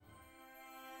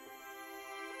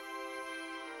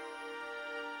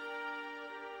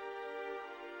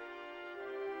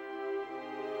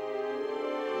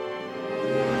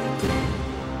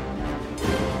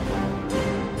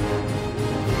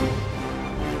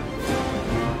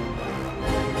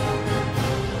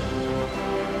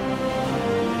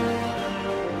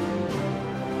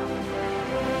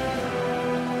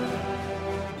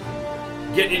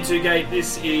Get Into Gate.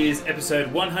 This is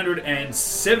episode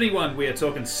 171. We are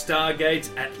talking Stargate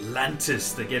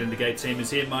Atlantis. The Get Into Gate team is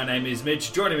here. My name is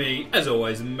Mitch. Joining me, as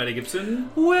always, Matty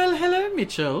Gibson. Well, hello,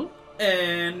 Mitchell.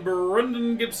 And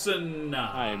Brendan Gibson.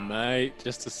 Hey, mate.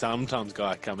 Just a sometimes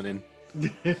guy coming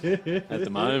in at the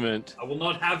moment. I will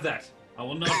not have that. I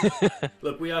will not.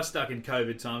 Look, we are stuck in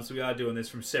COVID times, so we are doing this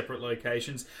from separate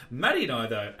locations. Maddie and I,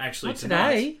 though, actually Not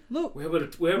tonight, today. Look, we're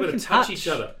able to touch each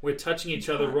other. We're touching each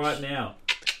other right now.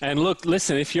 And look,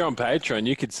 listen, if you're on Patreon,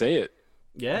 you could see it.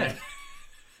 yeah.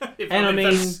 And I mean,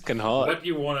 It's fucking hot. what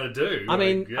you want to do. I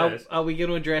mean, guess. are we going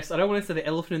to address? I don't want to say the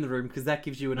elephant in the room because that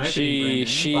gives you an opening.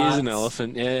 She Brendan, is an but-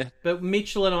 elephant, yeah. But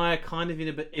Mitchell and I are kind of in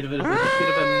a bit of a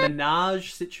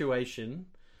menage situation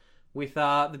with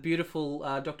the beautiful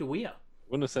Dr. Weir.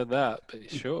 Wouldn't have said that,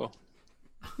 but sure.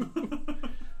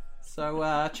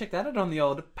 So check that out on the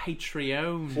old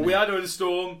Patreon. Well, we are doing the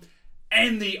Storm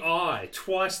and the Eye.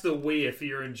 Twice the Weir for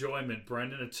your enjoyment,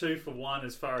 Brendan. A 2-for-1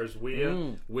 as far as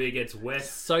Weir. Weir gets wet.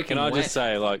 Soaking Can I wet. just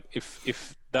say, like,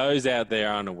 if those out there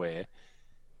aren't aware,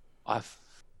 I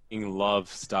fucking love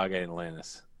Stargate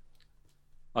Atlantis.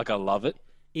 Like, I love it.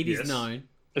 It is Yes. known.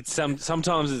 It's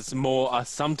sometimes it's more. I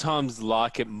sometimes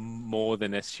like it more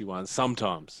than SG1.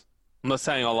 Sometimes. I'm not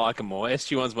saying I like it more.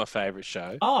 SG1's my favourite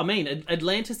show. Oh, I mean,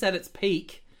 Atlantis at its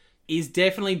peak is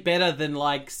definitely better than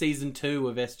like season 2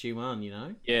 of SG1. You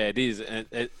know. Yeah, it is. And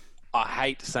I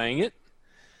hate saying it,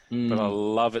 but I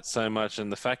love it so much.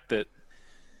 And the fact that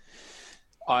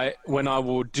when I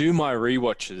will do my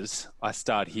rewatches, I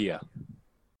start here.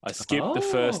 I skip the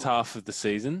first half of the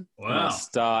season, and I Wow.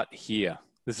 start here.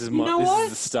 This is know this what? is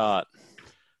the start.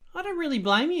 I don't really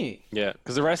blame you. Yeah,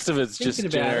 because the rest of it's just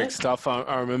Thinking about generic it. stuff.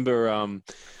 I remember, I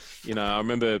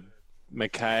remember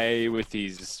McKay with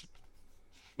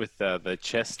the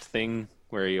chest thing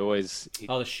where he always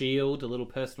Oh, the shield, a little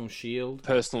personal shield.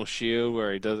 personal shield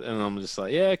where he does, and I'm just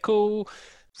like, yeah, cool.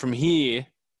 From here,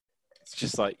 it's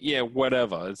just like, yeah,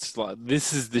 whatever. It's like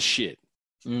this is the shit.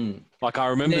 Like I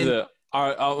remember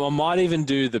I might even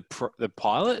do the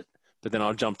pilot, but then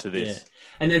I'll jump to this. Yeah.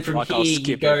 And then from Like, I'll here, you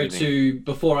skip go everything. to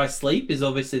Before I Sleep is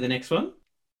obviously the next one.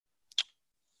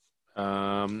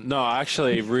 No,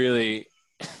 actually, really,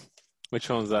 which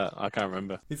one's that? I can't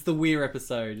remember. It's the Weir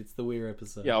episode.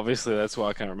 Yeah, obviously that's why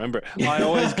I can't remember it. I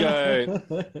always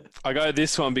I go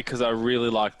this one because I really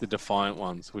like the Defiant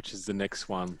ones, which is the next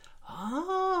one.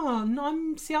 Oh, no,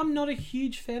 I'm not a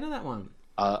huge fan of that one.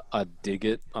 I dig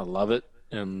it. I love it.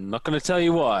 And I'm not going to tell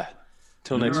you why.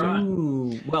 Till next week.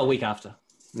 Ooh, well, week after.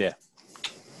 Yeah.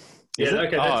 Yeah, Is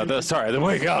it? okay. that's Sorry, the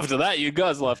week after that, you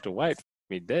guys will have to wait.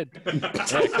 Me dead.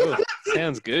 Yeah, cool.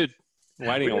 Sounds good.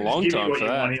 Waiting a long Give you time what for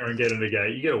you want that. here and get in the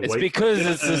gate. You get a It's week. because You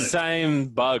gotta it's the earn it. same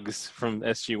bugs from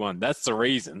SG1. That's the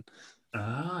reason.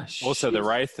 Ah, shit. Also, the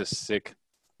Wraith is sick.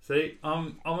 See,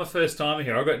 I'm a first timer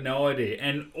here. I've got no idea,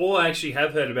 and all I actually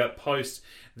have heard about post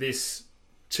this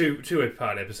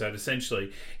two-part episode essentially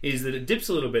is that it dips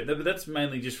a little bit. But that's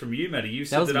mainly just from you, Matty. You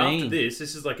said was that after me. this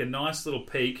is like a nice little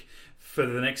peak for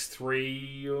the next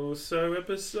 3 or so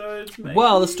episodes. Maybe?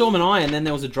 Well, the Storm and I, and then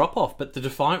there was a drop off, but the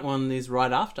Defiant one is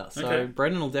right after. So Okay.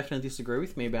 Brendan will definitely disagree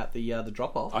with me about the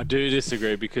drop off. I do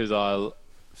disagree because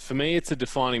for me, it's a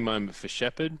defining moment for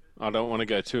Shepard. I don't want to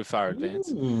go too far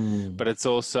advanced, but it's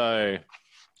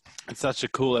such a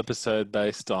cool episode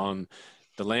based on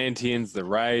the Lanteans, the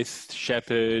Wraith,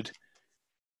 Shepard,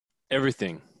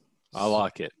 everything. I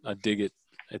like it. I dig it.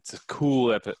 It's a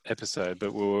cool episode.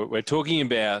 But we're talking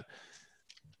about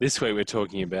this week. We're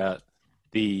talking about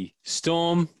the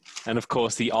Storm and, of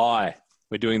course, the Eye.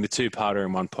 We're doing the two-parter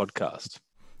in one podcast.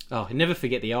 Oh, never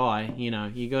forget the eye. You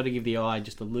know, you got to give the eye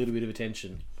just a little bit of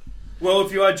attention. Well,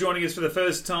 if you are joining us for the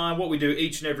first time, what we do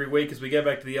each and every week is we go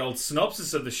back to the old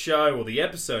synopsis of the show, or the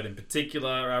episode in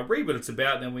particular, read what it's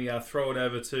about, and then we throw it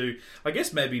over to, I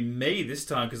guess, maybe me this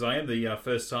time, because I am the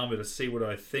first timer to see what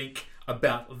I think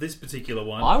about this particular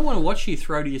one. I want to watch you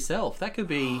throw to yourself. That could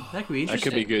be interesting. That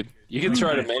could be good. You can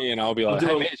throw to me and I'll be like, do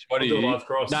hey, a- Mitch, what do I'll do a you... live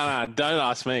cross. No, don't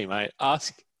ask me, mate.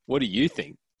 Ask, what do you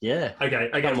think? Yeah. Okay,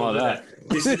 Something we'll do like that.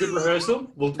 This is a good rehearsal.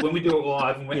 When we do it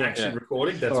live and we're actually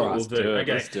recording, that's All what right, we'll do.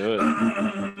 Okay. Let's do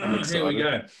it. Here we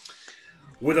go.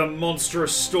 With a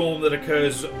monstrous storm that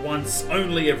occurs once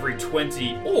only every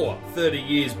 20 or 30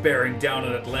 years bearing down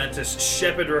on Atlantis,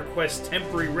 Shepard requests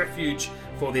temporary refuge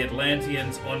for the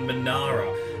Atlanteans on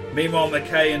Minara. Meanwhile,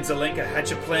 McKay and Zelenka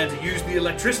hatch a plan to use the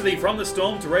electricity from the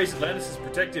storm to raise Atlantis'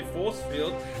 protective force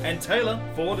field, and Taylor,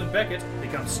 Ford, and Beckett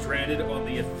become stranded on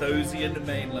the Athosian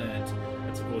mainland.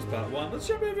 That's, of course, part 1. Let's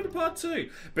jump over to part 2.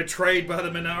 Betrayed by the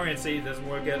Minari, see, it doesn't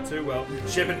work out too well.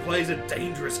 Shepard plays a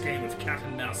dangerous game of cat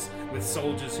and mouse with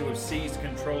soldiers who have seized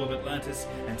control of Atlantis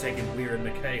and taken Weir and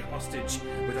McKay hostage.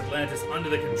 With Atlantis under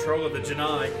the control of the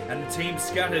Janai and the team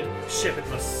scattered, Shepard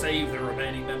must save the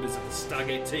remaining members of the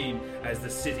Stargate team as the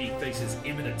city faces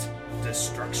imminent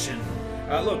destruction.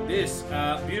 Look, this,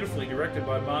 beautifully directed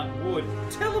by Martin Wood,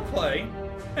 teleplay,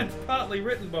 and partly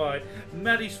written by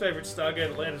Maddie's favourite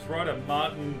Stargate Atlantis writer,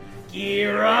 Martin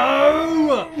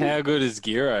Giro! How good is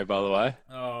Giro, by the way?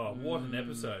 Oh, what an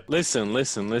episode.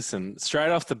 Listen. Straight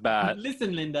off the bat.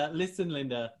 Listen, Linda.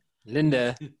 Linda.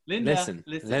 Linda, Listen.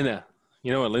 Linda.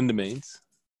 You know what Linda means?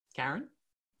 Karen?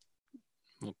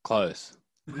 Well, close.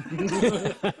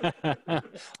 I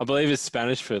believe it's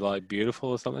Spanish for, like,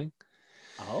 beautiful or something.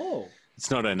 Oh. It's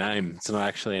not her name. It's not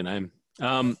actually a name.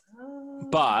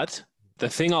 But the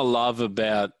thing I love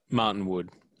about Martin Wood,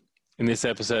 in this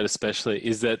episode especially,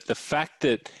 is that the fact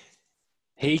that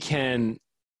he can...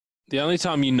 The only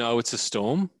time you know it's a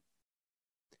storm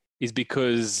is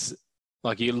because,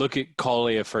 like, you look at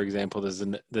Collier, for example. There's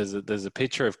a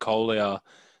picture of Collier.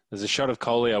 There's a shot of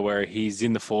Collier where he's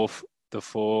in the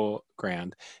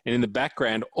foreground, and in the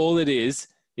background, all it is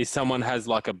someone has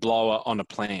like a blower on a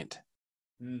plant.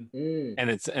 And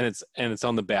it's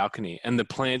on the balcony, and the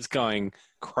plant's going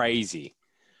crazy.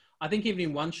 I think even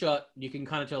in one shot, you can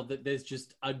kind of tell that there's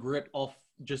just a grip off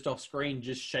screen,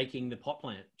 just shaking the pot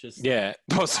plant.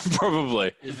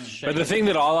 Probably. But the thing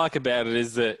that I like about it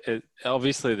is that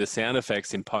obviously the sound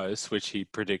effects in post, which he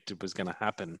predicted was going to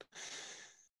happen,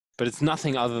 but it's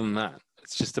nothing other than that.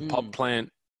 It's just a pot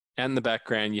plant, and in the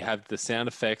background you have the sound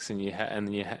effects, and you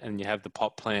have the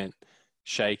pot plant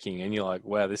shaking, and you're like,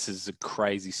 wow, this is a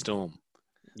crazy storm.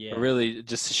 Yeah. Really,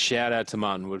 just a shout out to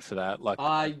Martin Wood for that. Like,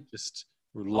 I just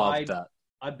love that.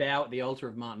 I bow at the altar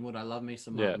of Martin Wood. I love me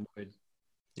some Martin Wood.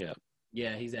 Yeah.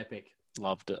 Yeah, he's epic.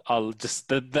 Loved it. I just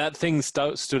that thing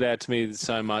stood out to me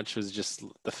so much, was just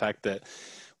the fact that,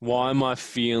 why am I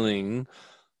feeling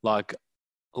like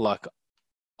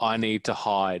I need to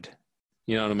hide?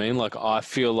 You know what I mean? Like, I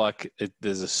feel like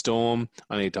there's a storm.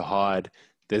 I need to hide.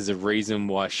 There's a reason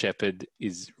why Shepard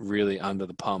is really under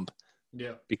the pump.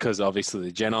 Yeah. Because obviously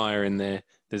the Jedi are in there.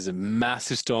 There's a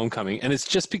massive storm coming, and it's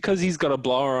just because he's got a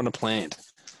blower on a plant.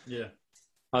 Yeah.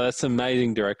 Oh, that's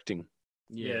amazing directing.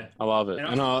 Yeah. I love it.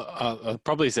 And I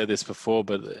probably said this before,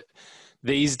 but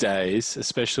these days,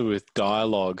 especially with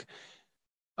dialogue,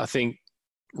 I think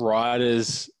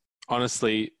writers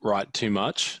honestly write too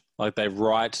much. Like, they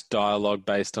write dialogue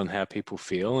based on how people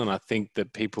feel, and I think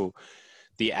that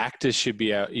the actors should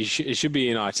be out. It should be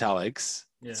in italics,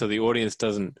 so the audience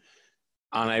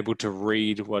unable to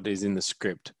read what is in the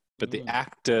script. But the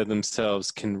actor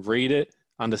themselves can read it,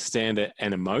 understand it,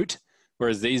 and emote.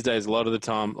 Whereas these days, a lot of the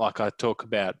time, like I talk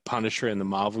about Punisher in the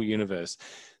Marvel universe,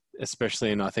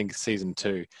 especially in, I think, season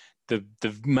 2, the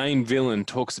main villain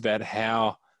talks about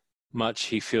how much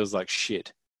he feels like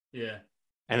shit. Yeah.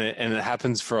 And it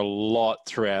happens for a lot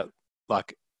throughout,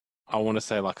 like, I want to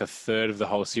say like a third of the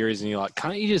whole series, and you're like,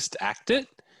 can't you just act it?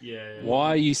 Yeah. Why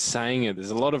are you saying it?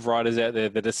 There's a lot of writers out there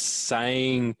that are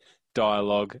saying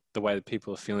dialogue the way that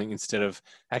people are feeling, instead of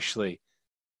actually,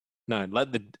 no,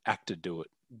 let the actor do it.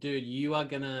 Dude,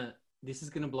 this is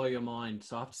gonna blow your mind.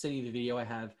 So after sending you the video I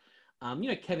have,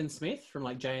 Kevin Smith from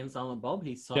like Jay and Silent Bob,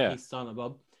 he's Silent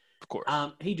Bob. Of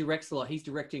course. He directs a lot. He's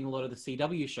directing a lot of the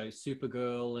CW shows,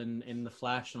 Supergirl and The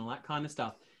Flash and all that kind of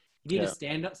stuff. He did a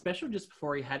stand-up special just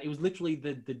before it was literally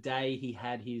the day he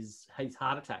had his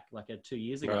heart attack, like 2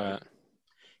 years ago. Right.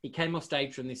 He came off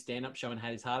stage from this stand-up show and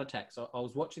had his heart attack. So I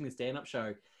was watching the stand-up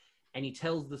show, and he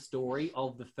tells the story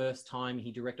of the first time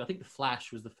he directed. I think The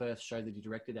Flash was the first show that he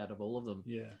directed out of all of them.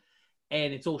 Yeah.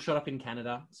 And it's all shot up in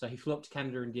Canada. So he flew up to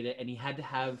Canada and did it, and he had to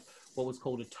have what was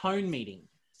called a tone meeting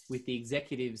with the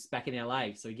executives back in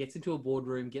LA. So he gets into a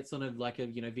boardroom, gets on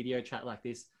a video chat like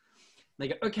this. They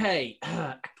go, okay,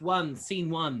 act 1, scene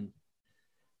 1.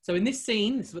 So in this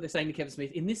scene, this is what they're saying to Kevin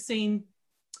Smith. In this scene,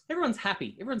 everyone's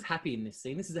happy. Everyone's happy in this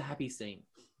scene. This is a happy scene.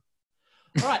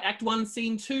 All right, act 1,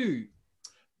 scene 2.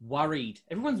 Worried.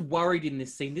 Everyone's worried in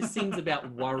this scene. This scene's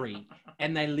about worry.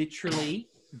 And they literally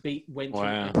went through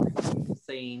every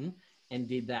scene and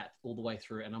did that all the way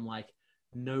through. And I'm like,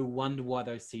 no wonder why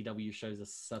those CW shows are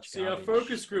such garbage. Our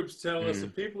focus groups tell us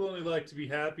that people only like to be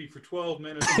happy for 12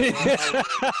 minutes.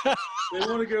 They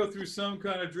want to go through some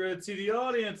kind of dread. See, the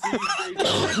audience these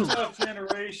days, a tough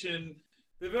generation.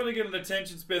 They've only got an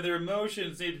attention span. Their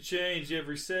emotions need to change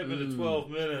every 7 to 12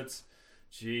 minutes.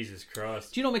 Jesus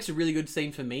Christ. Do you know what makes a really good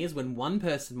scene for me is when one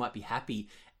person might be happy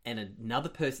and another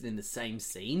person in the same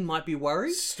scene might be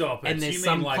worried. Stop it. And there's you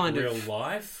some mean like kind real of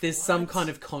life? There's some kind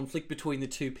of conflict between the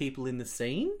two people in the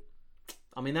scene.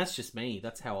 I mean, that's just me.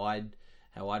 That's how I'd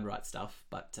write stuff.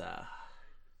 But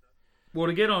well,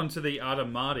 to get on to the Art of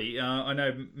Marty, I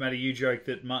know, Matty, you joke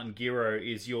that Martin Gero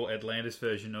is your Atlantis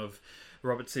version of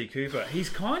Robert C. Cooper. He's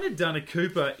kind of done a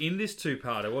Cooper in this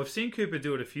two-parter. Well, I've seen Cooper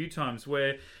do it a few times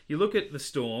where you look at The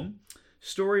Storm,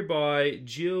 story by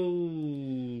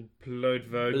Jill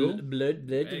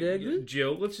Plodvogel.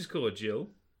 Jill, let's just call her Jill.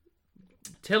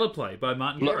 Teleplay by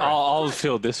Martin Gero. I'll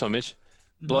fill this one, Mitch.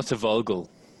 Blottervogel.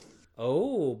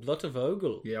 Oh,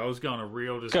 Blottervogel. Yeah, I was going to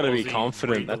real... Got to be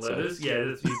confident, that's it. Yeah,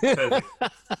 that's perfect.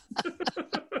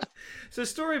 So,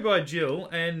 story by Jill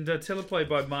and teleplay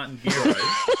by Martin Gero.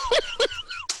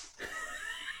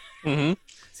 Mm-hmm.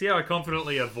 See how I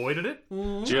confidently avoided it?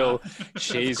 Jill,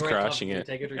 she's Great crushing time it.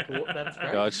 to take it to court. That's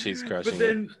great. God, she's crushing But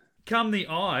then, come the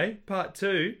Eye, part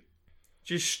 2,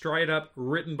 just straight up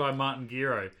written by Martin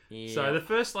Gero. Yeah. So the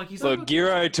first, like, he's Look, like...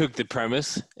 Gero took the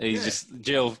premise, and he's just,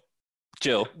 Jill,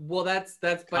 Well, that's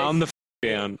basically... calm the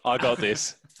down. I got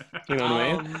this. You know what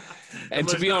I mean? And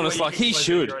to there's be no honest, way like, you he can play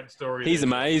should. your own story He's there.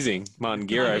 amazing, Martin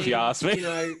Gero, if you ask me. You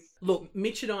know, look,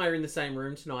 Mitch and I are in the same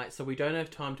room tonight, so we don't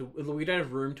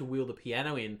have room to wheel the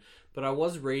piano in. But I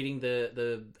was reading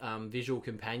the visual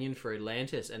companion for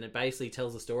Atlantis, and it basically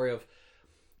tells the story of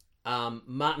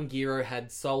Martin Gero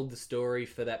had sold the story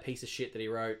for that piece of shit that he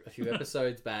wrote a few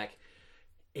episodes back.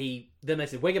 Then they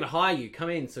said, "We're going to hire you. Come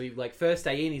in." So he, like, first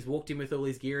day in, he's walked in with all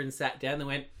his gear and sat down. They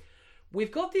went,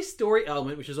 "We've got this story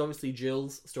element, which is obviously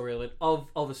Jill's story element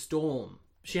of a storm.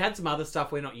 She had some other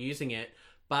stuff. We're not using it,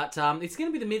 but it's going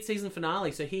to be the mid-season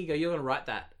finale. So here you go. You're going to write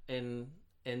that." And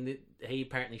he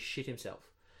apparently shit himself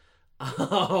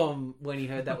when he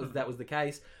heard that was the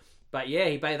case. But yeah,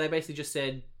 they basically just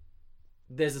said,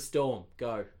 "There's a storm.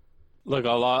 Go." Look,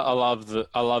 I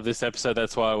love this episode.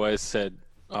 That's why I always said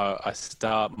I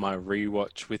start my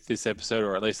rewatch with this episode,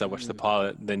 or at least I watch the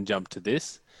pilot, then jump to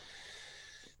this,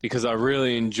 because I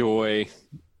really enjoy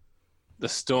the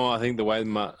storm. I think the way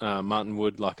Martin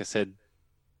Wood, like I said,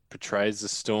 portrays the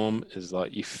storm is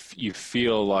like you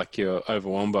feel like you're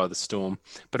overwhelmed by the storm,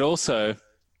 but also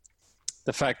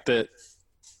the fact that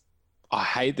I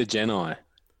hate the Jedi.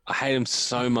 I hate them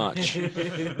so much.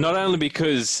 Not only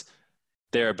because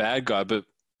they're a bad guy, but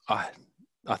I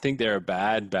think they're a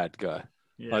bad guy.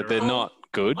 Yeah, like, they're not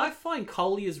good. I find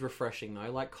Collier's refreshing, though.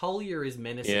 Like, Collier is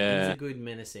menacing. Yeah. He's a good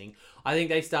menacing. I think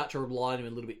they start to rely on him a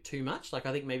little bit too much. Like,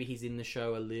 I think maybe he's in the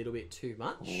show a little bit too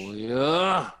much. Oh,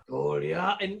 yeah.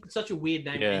 Collier. And such a weird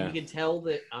name. Yeah. And you can tell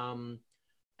that,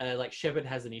 like, Shepard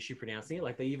has an issue pronouncing it.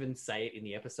 Like, they even say it in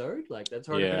the episode. Like, that's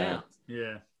hard to Yeah. pronounce.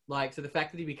 Yeah. Like, so the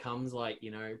fact that he becomes, like,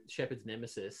 you know, Shepard's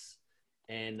nemesis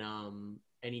and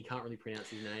he can't really pronounce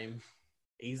his name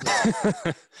easily.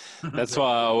 That's why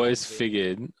I always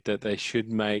figured that they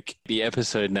should make the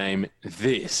episode name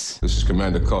this. This is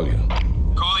Commander Collier.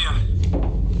 Collier.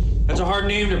 That's a hard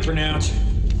name to pronounce.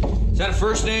 Is that a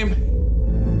first name?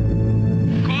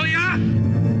 Collier?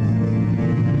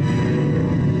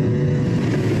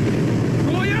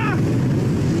 Collier?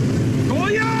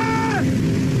 Collier?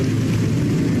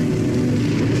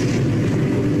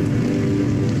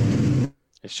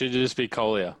 It should just be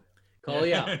Collier.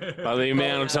 Collier. By the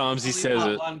amount of times he says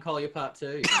Part it. 1, Collier Part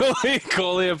 2.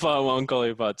 Collier Part 1,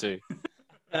 Collier Part 2.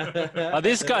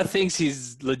 This guy thinks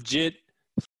he's legit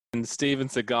and Steven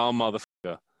Seagal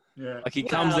motherfucker. Yeah. Like, he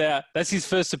comes out, that's his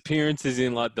first appearances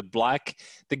in, like, the black.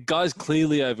 The guy's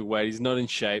clearly overweight. He's not in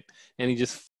shape. And he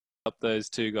just up those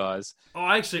two guys. Oh,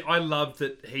 actually, I love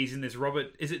that he's in this.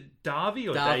 Robert, is it Darby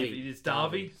or Darby. Davey? It's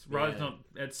Darby, right? Yeah.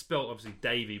 It's spelled obviously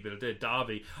Davey, but it's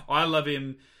Darby. I love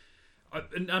him.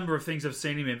 A number of things I've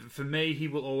seen him in. For me, he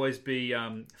will always be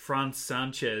Franz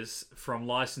Sanchez from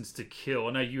License to Kill.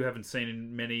 I know you haven't seen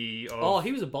in many.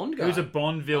 He was a Bond guy. He was a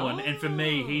Bond villain, and for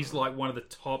me, he's like one of the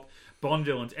top Bond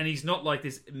villains. And he's not like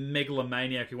this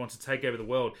megalomaniac who wants to take over the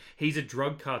world. He's a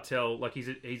drug cartel, like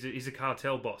he's a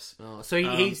cartel boss. Oh, so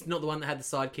he's not the one that had the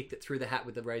sidekick that threw the hat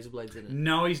with the razor blades in it.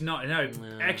 No, he's not. No,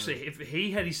 actually, if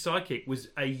he had his sidekick was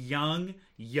a young,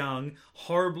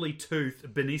 horribly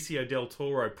toothed Benicio del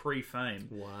Toro pre-fame.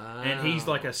 Wow. And he's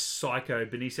like a psycho.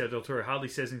 Benicio del Toro hardly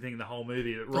says anything in the whole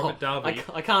movie. That Robert Darby.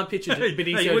 I can't picture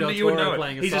Benicio you del you wouldn't Toro know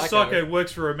playing it. a He's psycho. a psycho,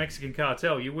 works for a Mexican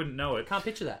cartel. You wouldn't know it. Can't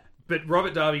picture that. But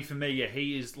Robert Darby, for me, yeah,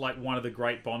 he is like one of the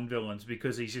great Bond villains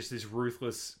because he's just this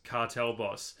ruthless cartel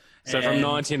boss. So from And-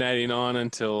 1989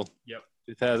 until Yep.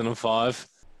 2005,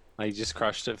 he just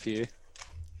crushed it for you.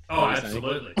 Oh,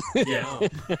 absolutely. Yeah.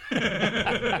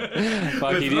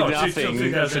 Like he did nothing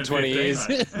for 20 years.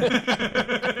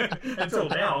 Until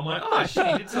now, I'm like, oh shit,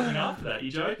 he did something after that.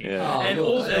 You joking? Yeah. Oh, And look,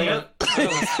 also,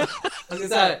 I was gonna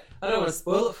say, I don't want to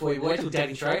spoil it for you. Wait till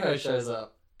Danny Trejo shows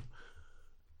up.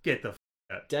 get the f-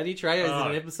 out. Danny Trejo's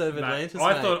in an episode of Mate, Atlantis.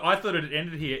 I mate. thought it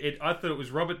ended here. I thought it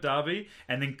was Robert Darby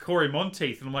and then Corey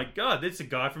Monteith, and I'm like, God, that's a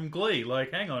guy from Glee.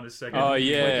 Like, hang on a second. Oh,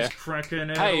 yeah. Like, he's cracking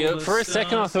out Hey, all the for a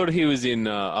second, I stars. thought he was in.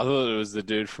 I thought it was the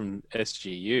dude from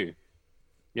SGU.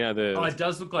 Yeah, the Oh, it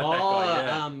does look like that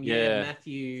guy. Yeah. Yeah.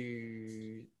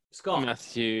 Matthew Scott.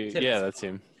 Matthew. Tennant Yeah, Scott. that's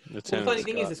him. Well, the funny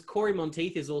thing is Corey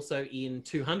Monteith is also in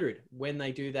 200 when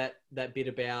they do that bit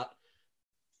about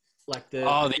like the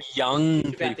the young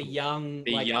about the people. young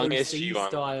The like young OC SG1.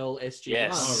 style SG1.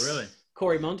 Yes. Oh, really?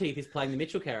 Corey Monteith is playing the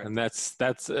Mitchell character. And that's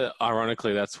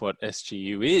ironically that's what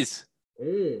SGU is.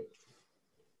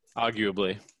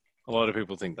 Arguably, a lot of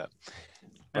people think that.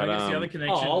 And But I guess the other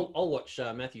connection. I'll watch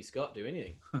Matthew Scott do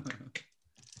anything. I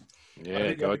yeah, think the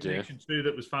other God, yeah. connection too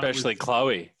that was fun. Especially was,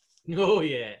 Chloe. Oh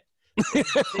yeah,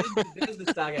 there's the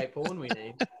Stargate porn we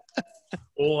need.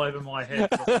 all over my head.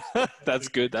 That's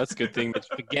good. That's a good thing. That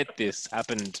forget this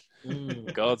happened.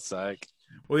 God's sake.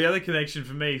 Well, the other connection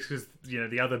for me is because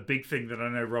the other big thing that I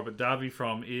know Robert Darby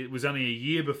from, it was only a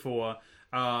year before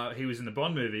he was in the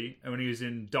Bond movie, and when he was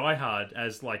in Die Hard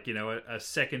as a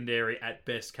secondary at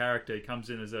best character. He comes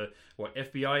in as a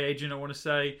FBI agent, I want to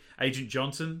say, Agent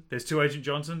Johnson. There's two Agent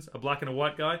Johnsons, a black and a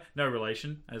white guy, no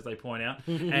relation, as they point out.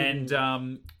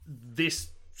 And this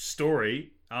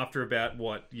story, after about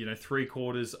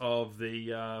 3/4 of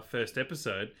the first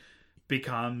episode,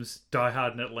 becomes Die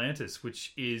Hard in Atlantis,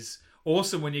 which is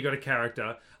awesome when you got a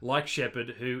character like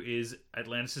Shepard, who is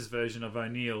Atlantis' version of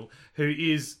O'Neill, who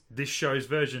is this show's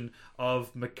version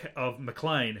of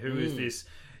McClane, who is this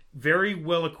very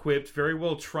well equipped, very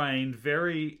well trained,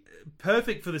 very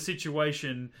perfect for the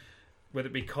situation, whether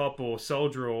it be cop or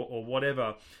soldier or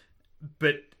whatever,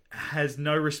 but has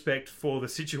no respect for the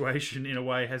situation in a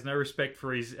way, has no respect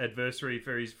for his adversary,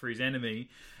 for his enemy.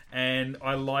 And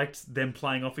I liked them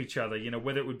playing off each other,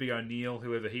 whether it would be O'Neill,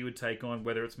 whoever he would take on,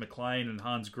 whether it's McClane and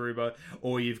Hans Gruber,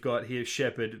 or you've got here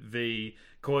Shepard v.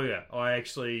 Collier. I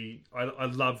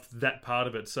loved that part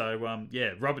of it. So,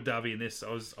 Robert Darby in this, I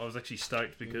was actually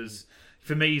stoked because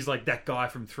for me, he's like that guy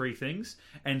from Three Things.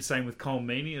 And same with Cole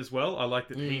Meany as well. I like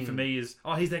that he, for me, is,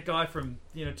 he's that guy from,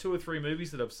 2 or 3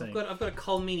 movies that I've seen. I've got a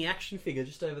Cole Meany action figure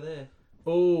just over there.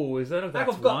 Oh, is that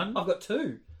that's one? I've got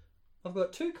two. I've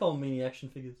got 2 Cole Meany action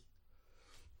figures.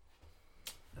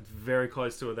 That's very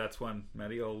close to a that's one,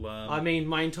 Matty. I mean,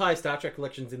 my entire Star Trek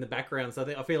collection's in the background, so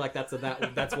I feel like that's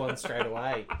one straight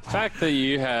away. The fact that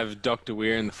you have Dr.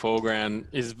 Weir in the foreground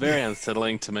is very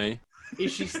unsettling to me.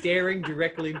 Is she staring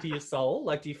directly into your soul?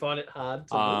 Like, do you find it hard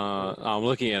to look? I'm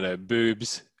looking at her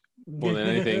boobs more than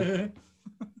anything.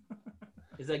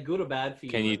 Is that good or bad for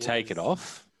you? Can you take it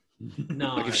off?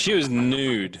 No. Like if she was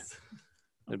nude,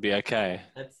 it'd be okay.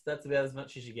 That's about as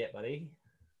much as you get, buddy.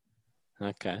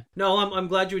 Okay. No, I'm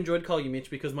glad you enjoyed Collier, Mitch,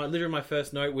 because my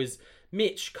first note was,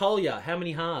 Mitch, Collier, how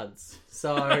many hards?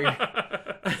 So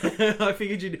I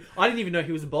figured I didn't even know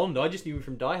he was a Bond. I just knew him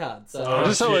from Die Hard. So I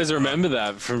just always remember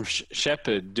that from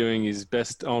Shepard doing his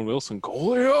best Owen Wilson.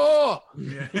 Collier!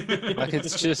 Like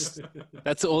it's just,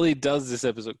 that's all he does this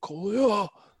episode. Collier!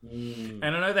 And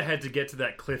I know they had to get to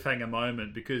that cliffhanger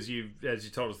moment because as you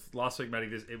told us last week,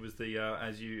 Matty, it was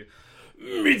the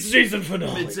mid-season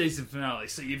finale.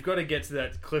 So you've got to get to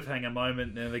that cliffhanger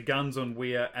moment. And the guns on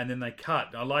Weir, and then they cut.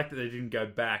 I like that they didn't go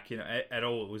back, at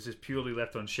all. It was just purely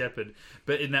left on Shepard.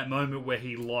 But in that moment where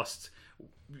he lost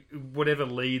whatever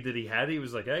lead that he had, he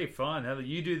was like, "Hey, fine. How do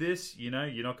you do this? You're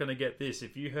not going to get this.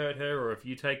 If you hurt her, or if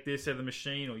you take this out of the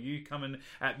machine, or you coming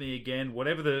at me again,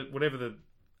 whatever the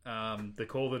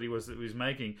call that he was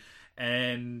making."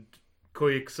 And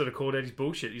Collier sort of called out his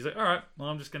bullshit. He's like, all right, well,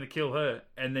 I'm just going to kill her.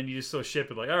 And then you just saw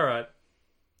Shepard like, all right.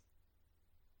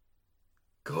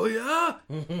 Collier?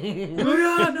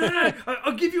 Collier, no.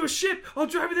 I'll give you a ship. I'll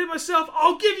drive you there myself.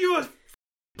 I'll give you a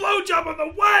blowjob on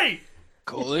the way.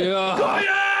 Collier!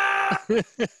 Collier!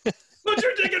 Put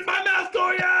your dick in my mouth,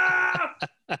 Collier!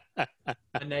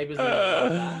 my neighbours.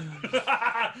 Yeah,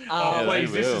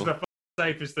 Please, they this will. is the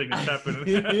safest thing that's happening.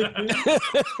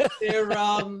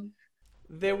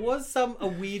 There was a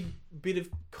weird bit of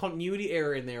continuity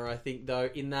error in there, I think, though,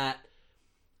 in that.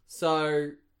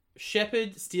 So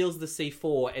Shepard steals the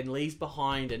C4 and leaves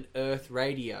behind an Earth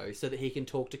radio so that he can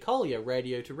talk to Collier,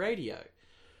 radio to radio.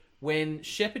 When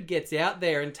Shepard gets out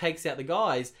there and takes out the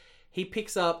guys, he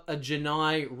picks up a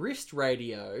Janai wrist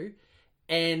radio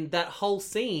And that whole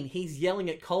scene, he's yelling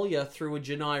at Collier through a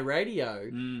Janai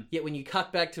radio. Yet when you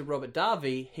cut back to Robert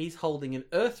Davi, he's holding an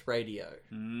Earth radio.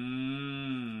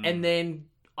 And then,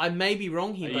 I may be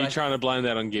wrong here, Are but you trying to blame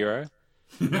that on Giro?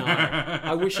 No,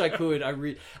 I wish I could.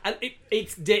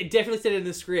 It's definitely said in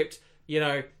the script.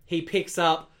 He picks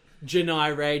up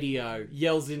Janai radio,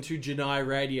 yells into Janai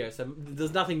radio. So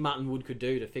there's nothing Martin Wood could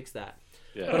do to fix that.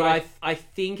 Yeah. But I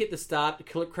think at the start,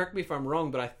 correct me if I'm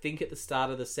wrong, but I think at the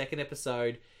start of the second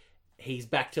episode, he's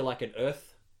back to like an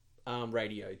Earth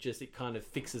radio. Just it kind of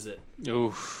fixes it.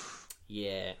 Oof.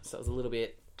 Yeah, so it was a little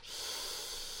bit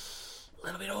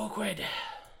awkward.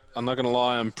 I'm not going to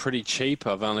lie, I'm pretty cheap.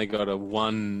 I've only got a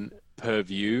 1 per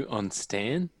view on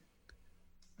Stan.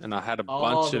 And I had a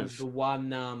bunch of... the one...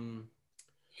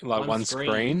 one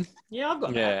screen. Yeah, I've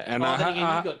got that. Yeah, and then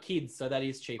again, you've got kids, so that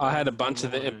is cheap. I had a bunch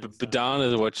of the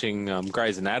Badanas watching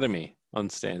Grey's Anatomy on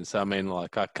Stan. So, I mean,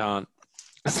 like, I can't...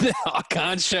 I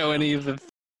can't show any of the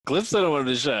clips that I wanted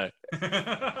to show.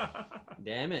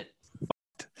 Damn it.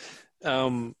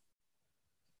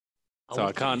 So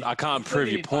I can't prove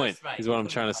your point, is what I'm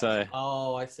trying to say.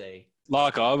 Oh, I see.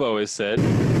 Like I've always said.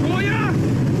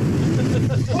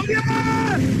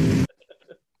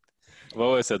 I've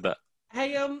always said that.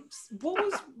 Hey, what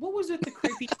was it?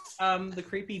 The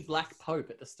creepy black pope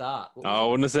at the start. I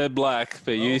wouldn't have said black,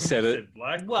 but you said it.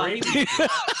 Black. Well,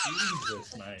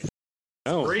 Jesus, mate.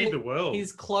 Oh, Read the world.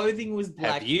 His clothing was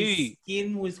black. His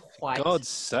skin was white. God's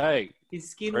sake! His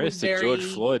skin Press was to very, George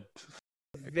Floyd.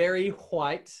 very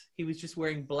white. He was just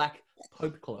wearing black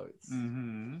pope clothes.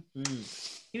 Mm-hmm.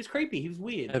 He was creepy. He was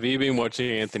weird. Have you been watching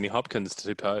Anthony Hopkins'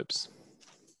 Two Popes?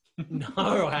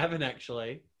 No, I haven't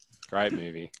actually. Great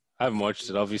movie. I haven't watched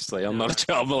it, obviously. I'm not a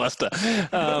child molester.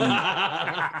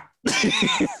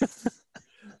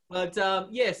 But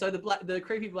yeah, so the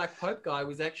creepy black pope guy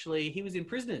was actually he was in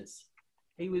Prisoners.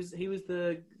 He was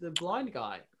the blind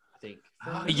guy, I think.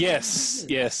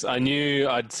 Yes. I knew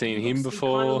I'd seen him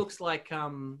before. He kind of looks like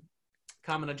Carmen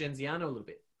Argenziano a little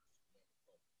bit.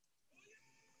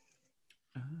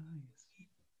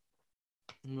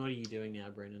 What are you doing now,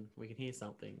 Brendan? We can hear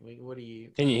something. What are you?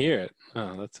 Can you hear it?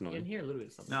 Oh, that's I can annoying. hear a little bit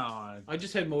of something. No, I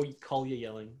just heard more Collier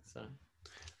yelling. So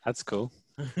That's cool.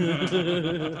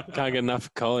 Can't get enough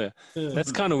of Collier.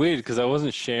 That's kind of weird because I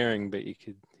wasn't sharing, but you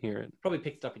could hear it. Probably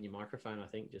picked up in your microphone, I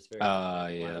think, just very. Yeah,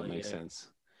 that lightly, makes sense.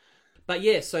 But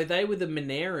yeah, so they were the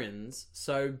Manarans.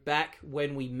 So back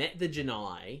when we met the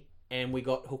Janai and we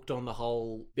got hooked on the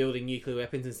whole building nuclear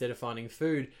weapons instead of finding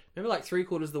food, remember like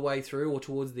 3/4 of the way through or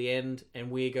towards the end, and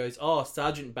Weir goes, "Oh,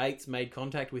 Sergeant Bates made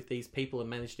contact with these people and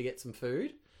managed to get some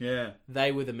food." Yeah.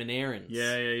 They were the Manarans.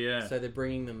 Yeah. So they're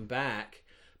bringing them back.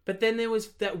 But then there was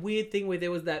that weird thing where there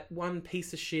was that one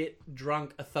piece of shit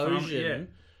drunk Athosian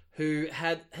who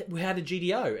had a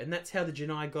GDO, and that's how the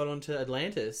Janai got onto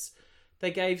Atlantis. They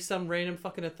gave some random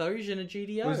fucking Athosian a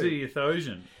GDO. Was he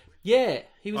Athosian? Yeah,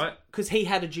 he was because he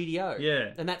had a GDO.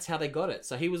 Yeah, and that's how they got it.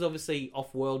 So he was obviously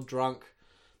off-world drunk,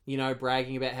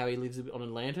 bragging about how he lives on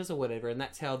Atlantis or whatever, and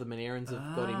that's how the Manarans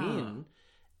have got him in.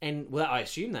 And well, I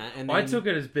assume that. And then, I took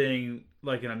it as being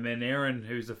like a Manaran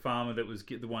who's a farmer that was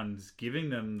the ones giving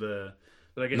them the.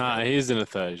 But I guess he's an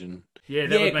Athosian. Yeah,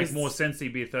 that would make more sense.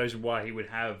 He'd be Athosian. Why he would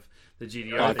have the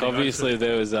GDO? Like obviously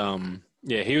there was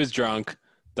he was drunk.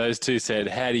 Those two said,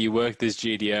 "How do you work this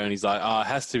GDO?" And he's like, "Oh, it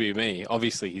has to be me."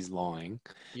 Obviously, he's lying.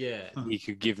 Yeah, he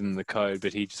could give them the code,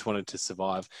 but he just wanted to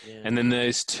survive. Yeah. And then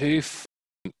those two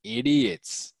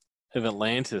idiots of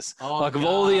Atlantis. Oh, of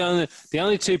all the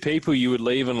only two people you would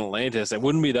leave on Atlantis, it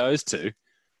wouldn't be those two.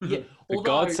 Yeah, for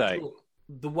God's sake. Look,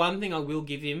 the one thing I will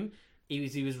give him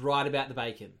is he was right about the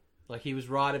bacon. Like he was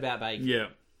right about bacon. Yeah.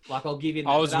 Like I'll give him.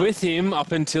 That, I was with him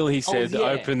up until he said, yeah.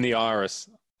 "Open the iris."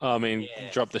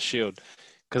 Drop the shield.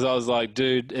 Because I was like,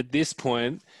 dude, at this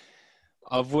point,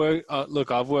 I've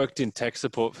worked in tech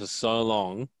support for so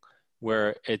long,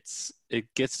 where it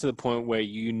gets to the point where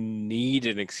you need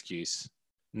an excuse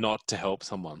not to help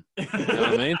someone. You know what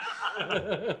I mean?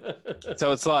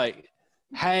 So it's like,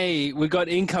 hey, we got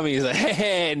incoming. He's like,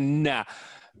 hey, nah.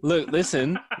 Look,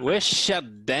 listen, we're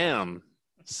shut down.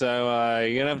 So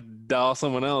you're going to have to dial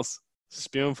someone else,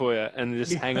 spewing for you, and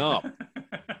just hang up.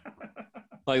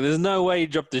 Like, there's no way you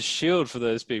dropped the shield for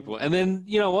those people. And then,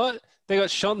 you know what? They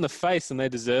got shot in the face and they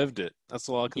deserved it. That's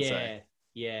all I can say.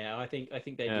 Yeah, I think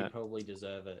they did probably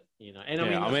deserve it,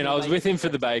 And I was with him for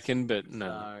the bacon, but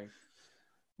no.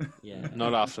 So, yeah.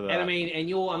 Not after that.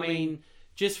 And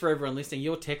just for everyone listening,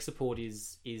 your tech support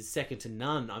is second to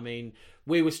none. I mean,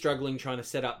 we were struggling trying to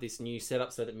set up this new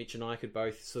setup so that Mitch and I could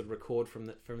both sort of record from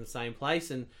the same place,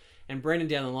 and Brendan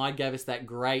down the line gave us that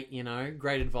great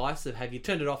advice of have you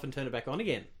turned it off and turned it back on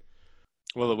again.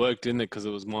 Well, it worked, didn't it? Because it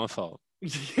was my fault.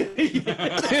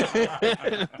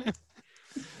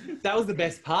 That was the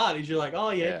best part. Is you're like, oh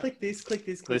yeah, Yeah. click this, click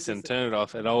this. Listen, turn it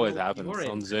off. It always Well, happens you're in.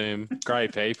 on Zoom.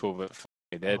 Great people, but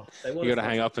they're dead. Oh, they want You us got to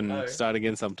hang to up and go. start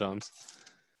again sometimes.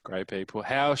 Great people.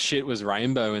 How shit was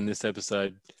Rainbow in this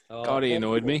episode? Oh, God, he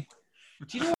annoyed me.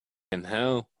 Do you know? And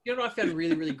hell, You know what I found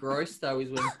really, really gross though is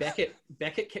when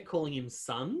Beckett kept calling him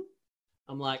son.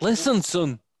 I'm like, listen,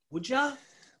 son. would ya?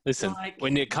 Listen, Like,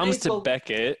 when it comes may as to well-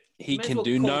 Beckett, he may as can well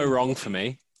do call no him- wrong for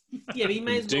me. Yeah, but he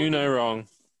may as Do well no wrong.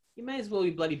 You may as well be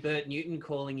bloody Bert Newton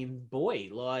calling him boy.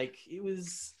 Like it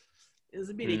was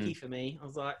a bit icky for me. I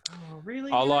was like, oh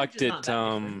really? I You know, liked just it. aren't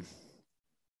that different.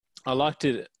 I liked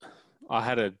it. I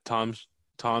had a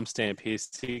timestamp here: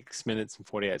 6 minutes and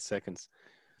 48 seconds.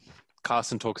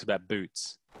 Carson talks about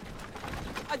boots.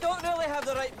 I don't really have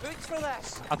the right boots for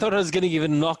this. I thought I was going to give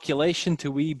an inoculation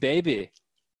to wee baby,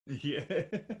 Yeah.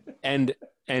 and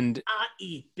I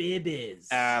eat babies.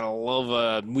 I love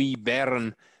a wee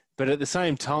baron. But at the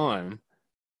same time,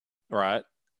 right?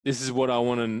 This is what I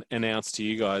want to announce to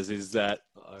you guys: is that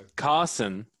Uh-oh.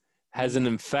 Carson has an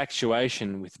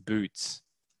infatuation with boots,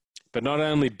 but not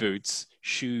only boots,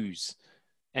 shoes,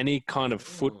 any kind of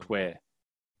footwear,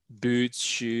 boots,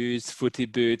 shoes, footy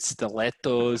boots,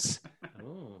 stilettos.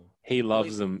 Oh. He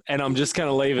loves them, and I'm just going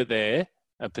to leave it there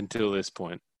up until this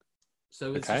point.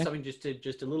 So it's Okay. just something,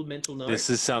 just a little mental note. This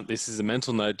is a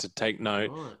mental note to take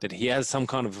note Right. that he has some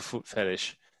kind of a foot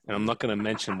fetish, and I'm not going to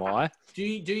mention why. Do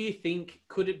you think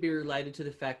could it be related to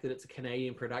the fact that it's a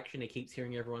Canadian production? He keeps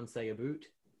hearing everyone say a boot.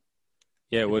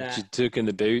 Yeah, what that. you took in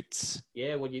the boots.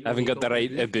 Yeah, what you Haven't what got the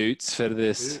you right boots for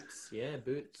this. Boots, yeah,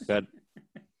 boots. Got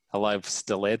I like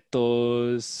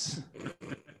stilettos.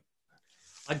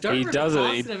 I don't He remember does it.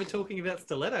 Carson ever talking about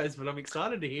stilettos, but I'm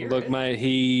excited to hear Look, it. mate,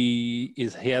 he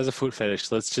has a foot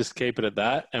fetish. Let's just keep it at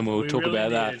that, and we'll talk really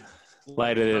about that needed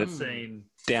later a scene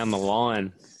down the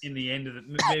line. in the end of the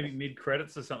maybe mid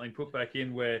credits or something put back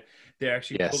in where they're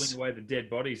actually Yes. pulling away the dead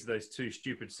bodies of those two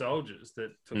stupid soldiers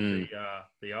that took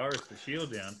the iris, the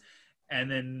shield down, and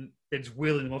then they're just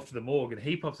wheeling them off to the morgue, and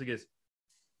he pops and goes,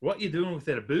 "What you doing with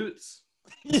their boots?"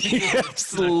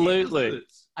 Absolutely,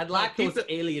 Boots. I'd like Keep those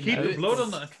the- alien Keep the boots. blood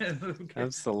on that.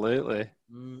 absolutely.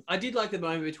 I did like the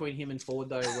moment between him and Ford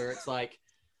though, where it's like,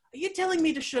 "Are you telling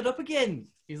me to shut up again?"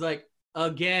 He's like,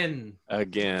 "Again."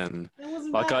 Again, That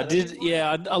wasn't like I bad. did. didn't mind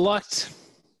Yeah, I liked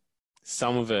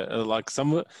some of it. Like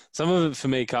some of it for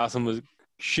me, Carson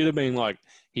should have been like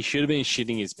he should have been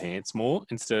shitting his pants more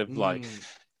instead of it. like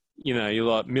you're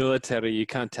like military. You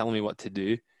can't tell me what to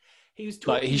do. He was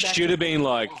Like talking he back should have and been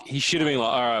like forth.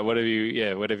 all right, whatever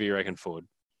you reckon, Ford.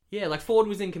 Yeah, like Ford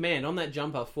was in command on that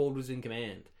jumper. Ford was in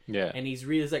command, Yeah. and he's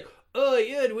really like, "Oh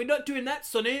yeah, we're not doing that,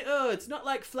 Sonny. Oh, it's not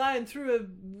like flying through a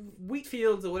wheat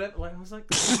fields or whatever." Like I was like,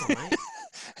 "Come on, mate."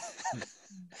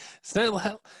 It's not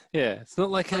like, it's not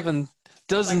like having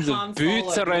dozens Han of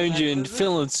boots Solo around you and is it?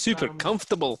 feeling super Um,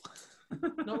 comfortable.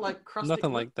 Not like crusty.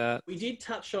 Nothing like that. We did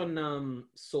touch on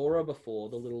Sora before,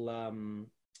 the little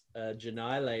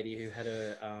Janai lady who had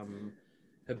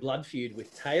her blood feud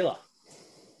with Taylor.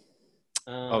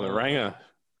 Oh, the Ranger.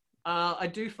 I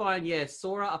do find,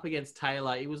 Sora up against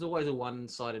Taylor, it was always a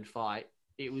one-sided fight.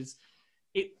 It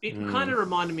kind of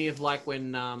reminded me of like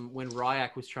when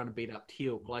Ryak was trying to beat up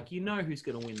Teal'c. Like, you know who's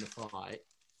going to win the fight.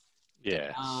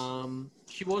 Yeah.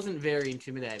 She wasn't very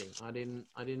intimidating. I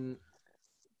didn't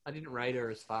rate her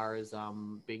as far as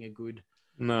being a good.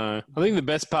 No. I think the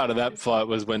best part of that fight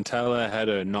was when Taylor had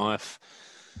her knife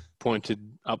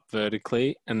pointed up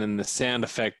vertically and then the sound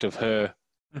effect of her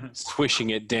swishing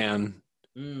it down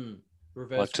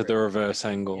Reverse like to grip. the reverse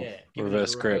angle, Yeah, giving it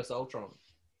reverse the grip. reverse Ultron.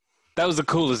 That was the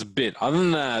coolest bit. Other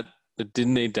than that, it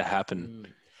didn't need to happen.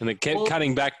 And it kept Well-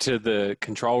 cutting back to the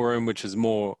control room, which is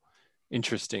more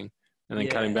interesting. And then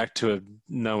cutting Yeah. back to a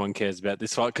no one cares about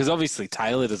this fight. Because obviously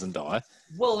Taylor doesn't die.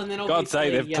 Well, and then God's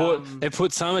obviously, sake, they've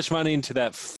put so much money into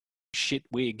that shit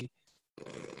wig.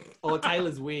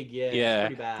 Taylor's wig, it's Yeah.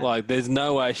 pretty bad. Like, there's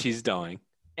no way she's dying.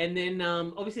 And then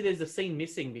obviously there's a scene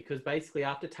missing because basically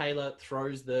after Taylor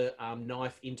throws the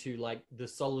knife into like the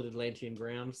solid Atlantean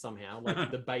ground somehow,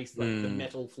 like the base, like the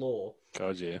metal floor,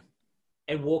 God, yeah.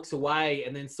 and walks away,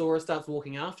 and then Sora starts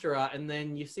walking after her, and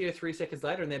then you see her 3 seconds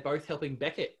later, and they're both helping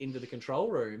Beckett into the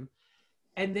control room,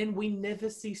 and then we never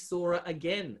see Sora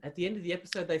again. At the end of the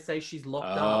episode, they say she's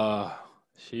locked up.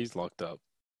 She's locked up.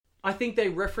 I think they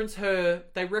reference her.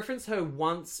 They reference her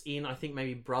once in, I think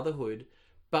maybe Brotherhood,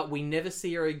 but we never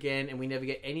see her again, and we never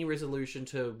get any resolution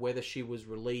to whether she was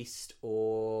released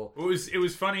or. It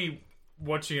was funny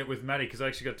watching it with Maddie because I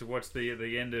actually got to watch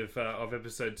the end of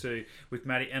episode 2 with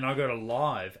Maddie, and I got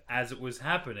alive as it was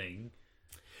happening.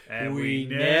 And we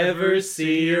never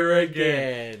see her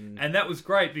again. And that was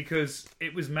great because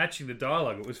it was matching the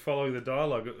dialogue. It was following the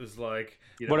dialogue. It was like...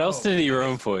 What else did he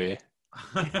ruin for you?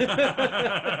 Well,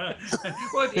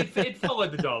 it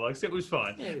followed the dialogue, so it was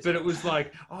fine. Yeah, it was but it was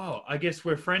like, oh, I guess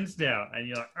we're friends now. And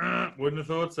you're like, wouldn't have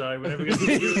thought so. We're never going to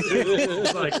do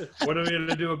It's like, what are we going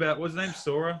to do about, what's his name?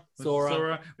 Sora?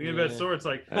 Sora. We're going to about Sora. It's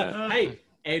like, Hey,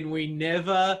 and we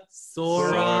never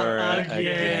saw her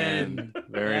again.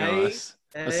 Very Hey, nice.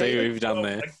 I see what you've done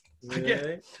there.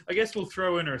 I guess we'll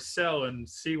throw in her cell and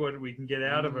see what we can get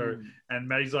out of her. And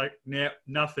Maddie's like, nah,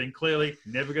 nothing. Clearly,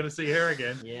 never going to see her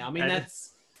again. Yeah, I mean, And-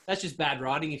 that's just bad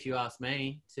writing, if you ask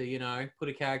me, to, put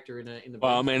a character in the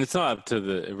Well, I book. mean, it's not up to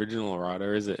the original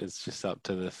writer, is it? It's just up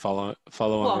to the follow-on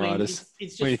Well, I mean, writers.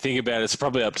 it's When you just think about it, it's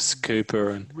probably up to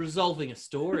Cooper and resolving a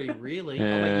story, really.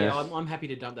 Yeah. I'm happy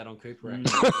to dump that on Cooper, Mm.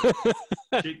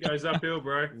 actually. Shit goes uphill,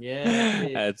 bro. Yeah.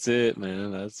 that's it,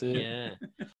 man. That's it.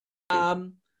 Yeah.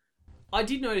 I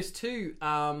did notice too,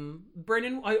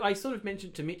 Brennan, I sort of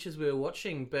mentioned to Mitch as we were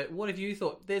watching, but what have you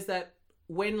thought? There's that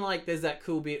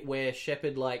cool bit where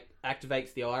Shepard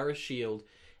activates the Iris shield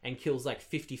and kills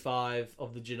 55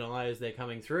 of the Janai as they're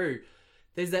coming through.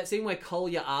 There's that scene where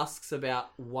Kolya asks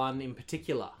about one in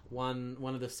particular, one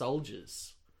of the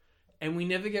soldiers. And we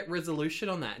never get resolution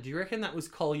on that. Do you reckon that was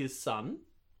Kolya's son?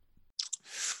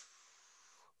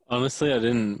 Honestly, I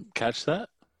didn't catch that.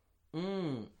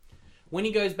 When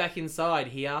he goes back inside,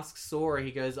 he asks Sora,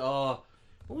 he goes, oh,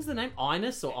 what was the name?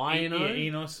 Ines or Ino? Yeah,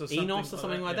 Enos or something. Enos or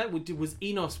something like that. Was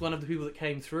Enos one of the people that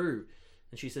came through?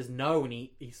 And she says no, and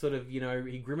he sort of,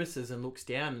 he grimaces and looks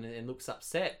down and looks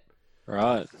upset.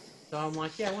 Right. So I'm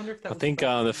like, yeah, I wonder if that I was... think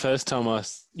the first time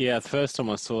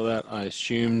I saw that, I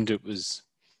assumed it was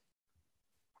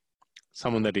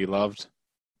someone that he loved.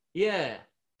 Yeah.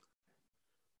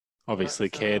 Obviously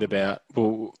Right, so- cared about.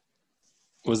 Well,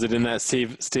 was it in that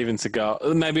Steven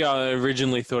Seagal? Maybe I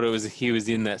originally thought he was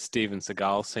in that Steven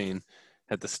Seagal scene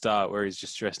at the start where he's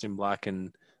just dressed in black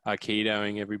and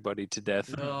Aikidoing everybody to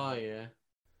death. Oh, yeah.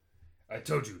 I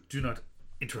told you, do not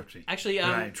interrupt me. Actually, when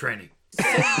I am training.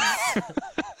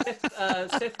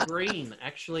 Seth Green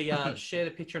actually shared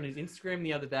a picture on his Instagram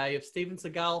the other day of Steven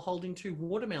Seagal holding 2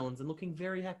 watermelons and looking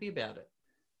very happy about it.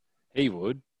 He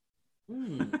would.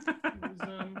 It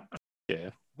was,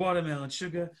 Yeah. Watermelon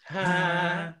sugar.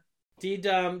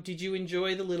 Did you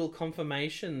enjoy the little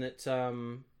confirmation that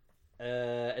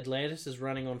Atlantis is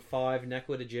running on 5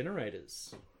 Naquadah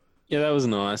generators? Yeah, that was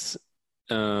nice.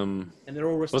 And they're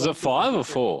all Was it 5 or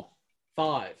 4?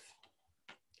 5.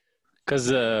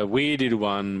 Because we did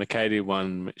one, McKay did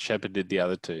one, Shepard did the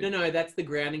other 2. No, that's the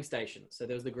grounding station. So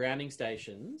there was the grounding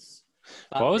stations.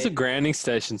 but Why was the then- grounding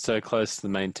station so close to the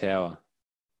main tower?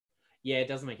 Yeah, it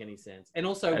doesn't make any sense. And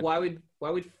also, why would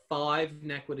 5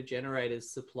 Naquadah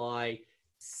generators supply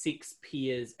 6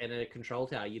 piers and a control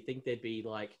tower? You'd think there'd be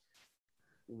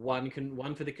one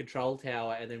for the control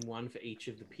tower and then one for each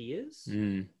of the piers.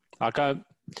 But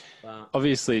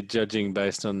obviously, judging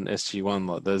based on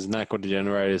SG1, those Naquadah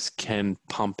generators can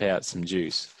pump out some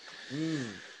juice.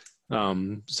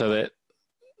 So that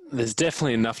there's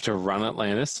definitely enough to run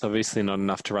Atlantis. Obviously, not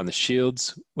enough to run the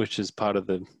shields, which is part of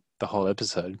the whole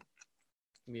episode.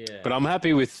 Yeah. But I'm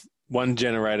happy with one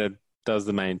generator does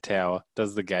the main tower,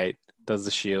 does the gate, does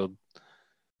the shield,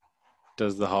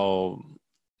 does the whole,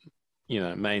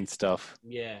 main stuff.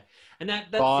 Yeah. And that's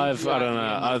 5, I don't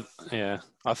know.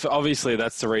 Obviously,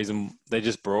 that's the reason they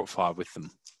just brought 5 with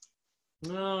them.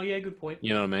 Oh, yeah, good point.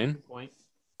 You know what I mean? Good point.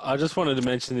 I just wanted to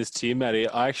mention this to you, Matty.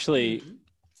 I actually,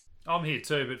 I'm here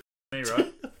too, but me,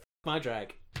 right? My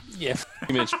drag. yeah,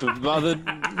 Mitch, but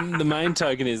the main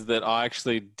token is that I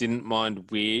actually didn't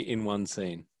mind Weir in one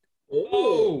scene.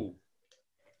 Oh!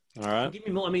 All right? Give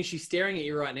me more. I mean, she's staring at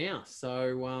you right now.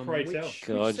 So, Pray which, tell. which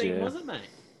God, scene yeah. was it, mate?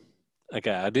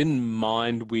 Okay, I didn't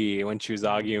mind Weir when she was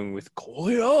arguing with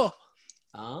Kolya.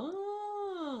 Oh.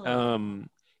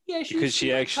 Yeah, because she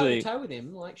went actually- toe-to-toe with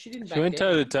him. She didn't. She back went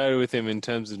down. toe to toe with him in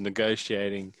terms of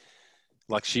negotiating.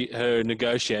 Her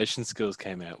negotiation skills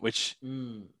came out, which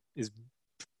is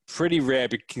pretty rare,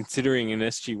 but considering in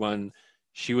SG1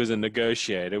 she was a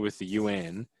negotiator with the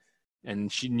UN,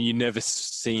 and you never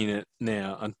seen it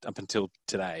now up until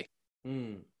today,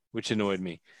 which annoyed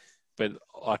me. But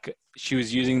she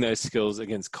was using those skills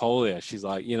against Kolya. She's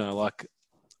like,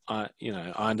 I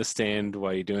understand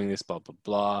why you're doing this, blah blah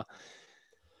blah.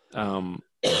 And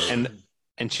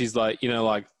she's like, a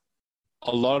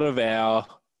lot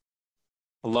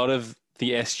of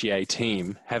the SGA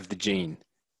team have the gene.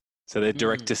 So they're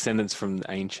direct descendants from the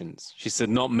ancients. She said,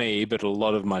 not me, but a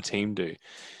lot of my team do.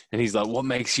 And he's like, what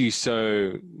makes you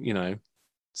so,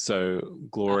 so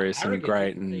glorious and Arrogant,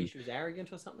 great, wasn't she? and She was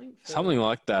arrogant or something. something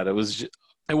like that. It was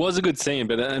a good scene,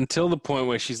 but until the point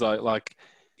where she's like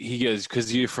he goes,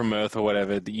 because you're from Earth or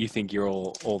whatever, that you think you're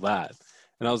all that,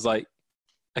 and I was like,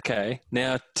 okay,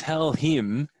 now tell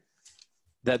him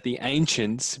that the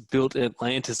ancients built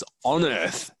Atlantis on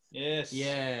Earth. Yes.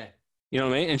 Yeah. You know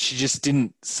what I mean? And she just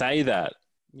didn't say that.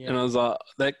 Yeah. And I was like,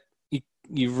 that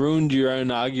you ruined your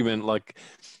own argument. Like,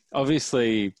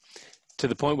 obviously, to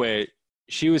the point where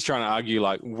she was trying to argue,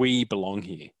 like, we belong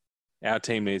here. Our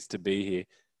team needs to be here.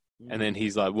 And then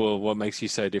he's like, well, what makes you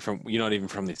so different? You're not even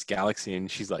from this galaxy.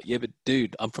 And she's like, yeah, but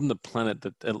dude, I'm from the planet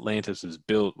that Atlantis was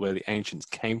built, where the ancients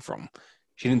came from.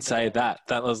 She didn't say that.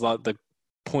 That was like the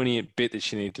poignant bit that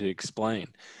she needed to explain.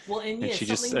 Well, and yeah, she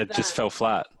just fell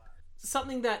flat.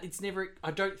 Something that I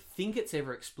don't think it's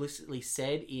ever explicitly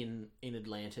said in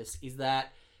Atlantis is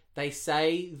that they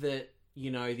say that,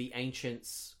 the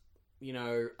ancients,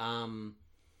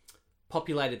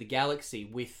 populated the galaxy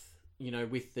with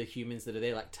the humans that are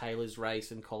there, like Taylor's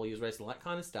race and Collier's race and all that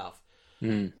kind of stuff.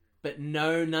 But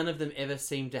none of them ever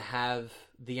seem to have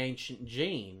the ancient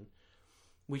gene,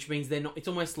 which means they're not. It's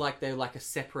almost like they're like a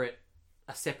separate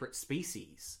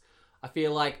species. I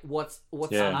feel like what's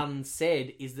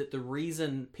unsaid is that the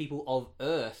reason people of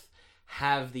Earth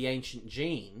have the ancient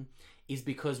gene is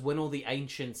because when all the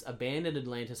ancients abandoned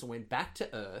Atlantis and went back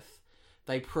to Earth,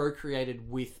 they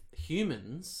procreated with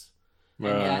humans,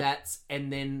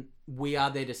 and then we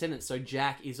are their descendants. So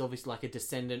Jack is obviously like a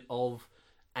descendant of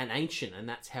an ancient, and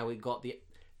that's how we got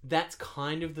that's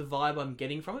kind of the vibe I'm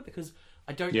getting from it, because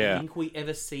I don't think we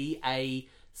ever see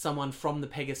someone from the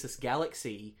Pegasus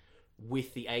galaxy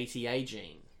with the ATA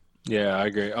gene. Yeah, I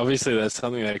agree. Obviously, that's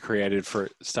something they created for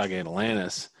Stargate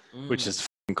Atlantis, which is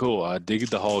f***ing cool. I dig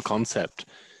the whole concept.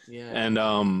 Yeah. And,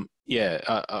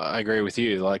 I agree with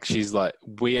you. Like, she's like,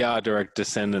 we are direct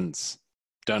descendants.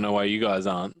 Don't know why you guys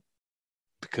aren't,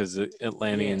 because the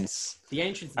Atlanteans the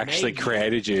ancients actually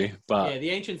created you. But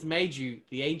the ancients made you.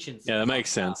 The ancients. Yeah, that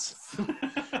makes sense.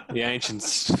 The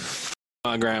ancients,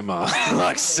 my grandma,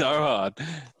 like so hard.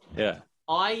 Yeah.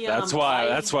 That's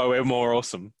why we're more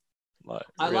awesome. Like,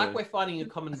 I like we're finding a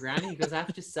common ground here, because I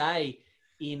have to say,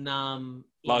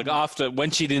 after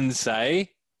when she didn't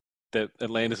say that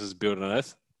Atlantis was built on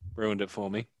Earth, ruined it for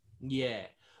me. Yeah.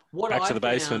 Back to the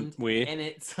basement. Weird. And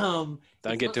it's don't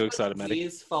get too excited, Matty.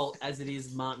 It's fault as it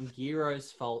is Martin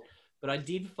Giro's fault. But I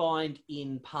did find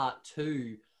in part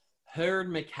 2, her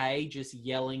and McKay just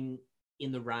yelling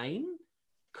in the rain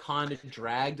kind of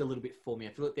dragged a little bit for me. I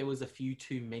feel like there was a few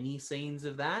too many scenes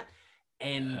of that,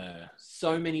 and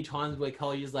so many times where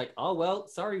Collier's like, "Oh well,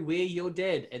 sorry, you're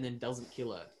dead," and then doesn't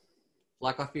kill her.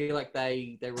 Like, I feel like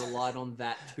they relied on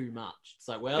that too much. It's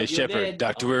like, well, hey, you're Shepard, dead.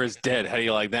 Dr. Weir is dead. How do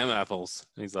you like them apples?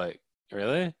 And he's like,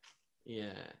 really?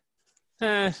 Yeah.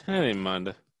 I didn't mind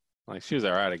her. Like, she was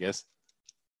alright, I guess.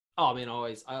 Oh, I mean, I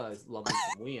always loved her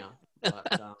from Weir,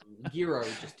 but Giro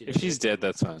just didn't. If she's dead,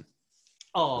 that's fine.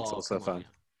 Oh, it's also fun.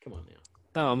 Come on now.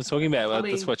 No, I'm talking about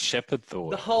that's what Shepard thought.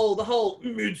 The whole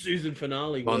mid-season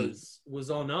finale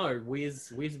was oh no,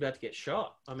 Weir's about to get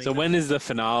shot. I mean, so when is the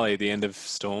finale? The end of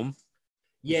Storm?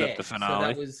 Yeah, is that the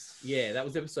finale? So that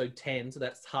was episode 10. So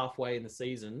that's halfway in the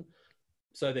season.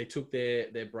 So they took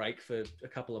their break for a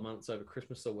couple of months over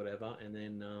Christmas or whatever, and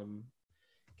then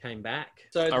came back.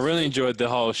 So I really enjoyed the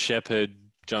whole Shepard,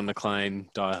 John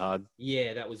McClane, Die Hard.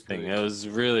 Yeah, that was good. Thing. It was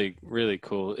really, really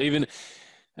cool. Even,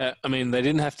 I mean, they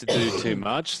didn't have to do too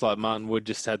much. Like Martin Wood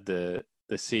just had the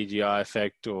CGI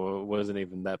effect, or wasn't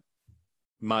even that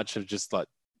much of just like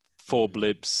 4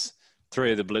 blips.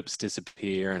 3 of the blips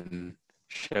disappear, and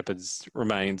Shepard's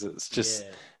remains. It just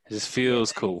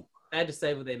feels cool. They had to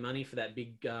save all their money for that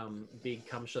big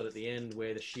cum shot at the end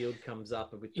where the shield comes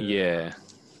up with the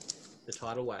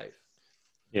tidal wave.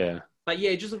 Yeah. But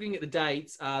yeah, just looking at the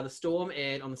dates, the Storm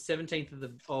aired on the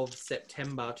 17th of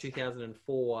September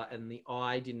 2004, and the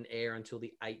Eye didn't air until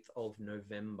the 8th of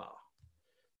November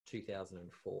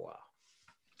 2004.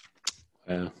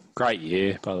 Yeah, great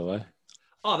year, by the way.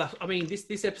 Oh,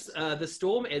 this episode, the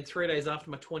Storm aired 3 days after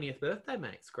my 20th birthday,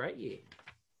 mate. It's a great year.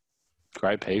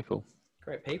 Great people.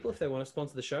 Great people. If they want to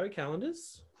sponsor the show,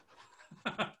 calendars.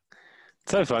 It's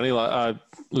so funny. Like, I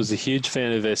was a huge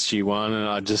fan of SG1, and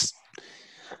I just,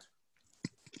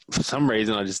 for some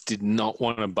reason, I just did not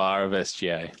want a bar of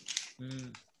SGA.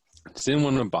 I just didn't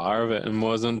want a bar of it, and it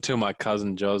wasn't until my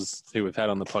cousin Joz, who we've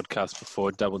had on the podcast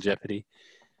before, Double Jeopardy,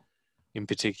 in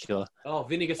particular. Oh,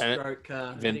 Vinegar Stroke.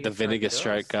 The Vinegar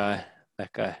Stroke guy.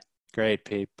 That guy. Great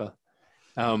people.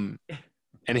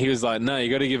 And he was like, no, you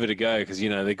got to give it a go, because,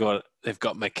 you know, they've got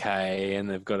McKay, and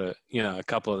they've got a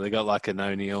couple of, they got like an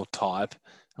O'Neill type.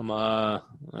 I'm like,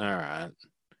 all right.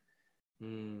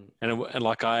 And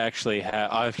like I actually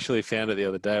found it the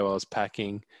other day while I was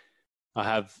packing. I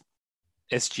have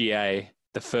SGA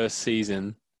the first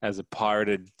season as a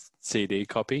pirated CD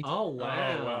copy, Oh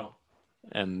wow! Oh, wow.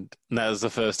 and that was the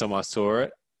first time I saw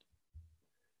it.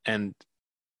 And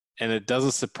it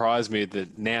doesn't surprise me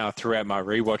that now throughout my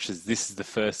rewatches, this is the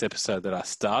first episode that I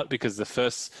start, because the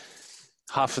first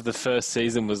half of the first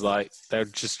season was like they were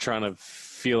just trying to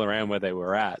feel around where they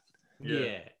were at,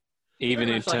 Yeah. even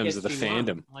Very in much like terms of the SG-1.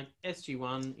 fandom. Like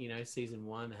SG1, season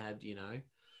 1 had, stuff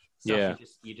Yeah.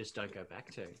 you just don't go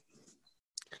back to.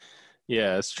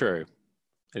 Yeah, it's true.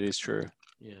 It is true.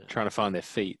 Yeah. Trying to find their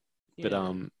feet. But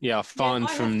Yeah. I find I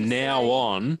have from to now say-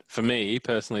 on, for me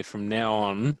personally, from now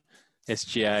on,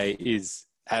 SGA is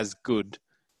as good.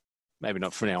 Maybe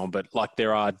not from now on, but like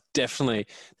they're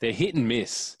hit and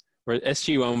miss. Where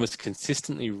SG1 was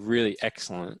consistently really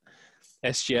excellent.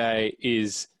 SGA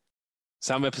is,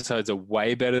 some episodes are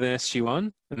way better than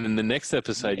SG1, and then the next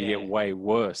episode you Yeah. get way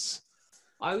worse.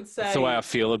 I would say That's the way I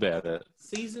feel about it.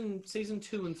 season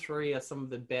 2 and 3 are some of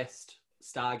the best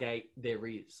Stargate there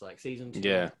is. Like season 2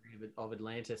 Yeah. and 3 of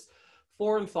Atlantis.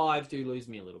 4 and 5 do lose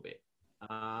me a little bit.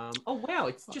 Oh wow,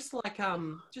 it's just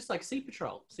like Sea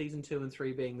Patrol, season 2 and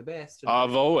 3 being the best. And,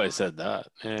 I've always said that.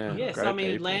 Yeah. yes, great I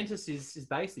mean people. Atlantis is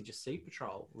basically just Sea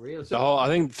Patrol, really. I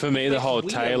think for me, the whole Weird,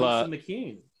 Taylor, Lisa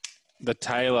McCune. the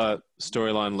Taylor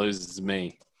storyline loses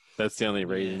me. That's the only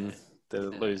reason Yeah. that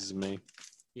it loses me.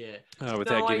 Yeah.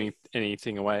 Without No, giving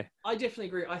anything away. I definitely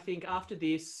agree. I think after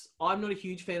this, I'm not a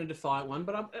huge fan of Defiant One,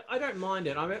 but I don't mind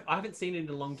it. I haven't seen it in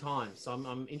a long time, so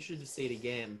I'm interested to see it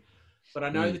again. But I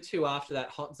know the two after that,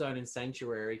 Hot Zone and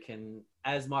Sanctuary, can,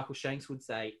 as Michael Shanks would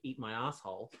say, eat my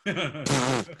asshole.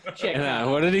 Check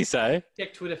What did he say?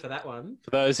 check Twitter for that one.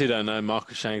 For those who don't know,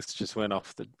 Michael Shanks just went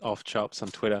off chops on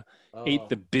Twitter. Oh. Eat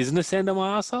the business end of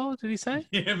my asshole, did he say?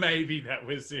 Yeah, maybe that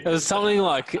was it. It was something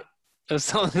like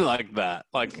that.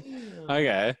 Like,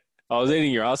 okay, I was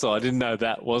eating your asshole. I didn't know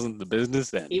that wasn't the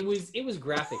business end. It was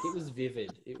graphic. It was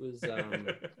vivid. It was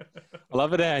I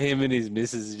love it how him and his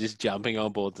missus are just jumping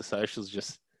on board the socials,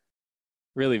 just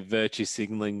really virtue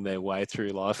signaling their way through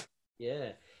life.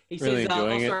 yeah. He Really says,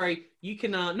 enjoying it. sorry, you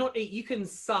can not eat, you can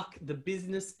suck the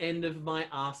business end of my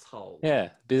asshole. Yeah,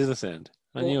 business end.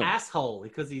 I knew Or it. asshole,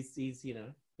 because he's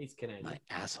Canadian. My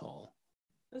asshole.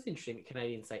 That's interesting that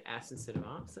Canadians say ass instead of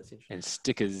ass. That's interesting. And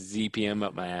stick a ZPM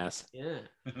up my ass. Yeah.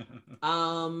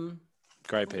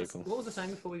 Great What was- people. What was I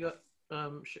saying before we got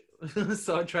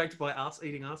sidetracked by us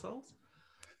eating assholes?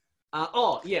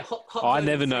 Hot I Zone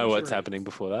never and know what's Sanctuary. happening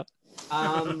before that.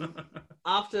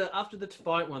 After the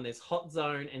Defiant One, there's Hot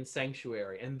Zone and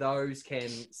Sanctuary, and those can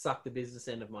suck the business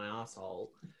end of my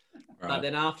asshole. But Right.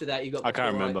 then after that, you got I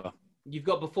can't Before remember. You've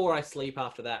got Before I Sleep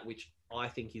after that, which I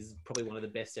think is probably one of the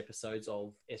best episodes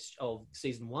of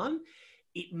season 1.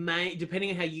 It may, depending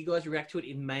on how you guys react to it,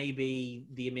 it may be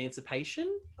the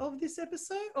emancipation of this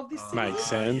episode of this season. Makes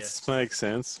sense. yes. Makes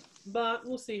sense. But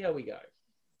we'll see how we go.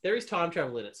 There is time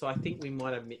travel in it, so I think we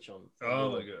might have Mitch on.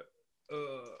 Oh my god.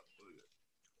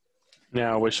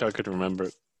 Now I wish I could remember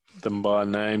them by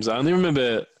names. I only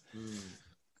remember,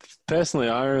 personally,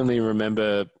 I only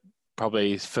remember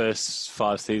probably first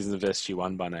 5 seasons of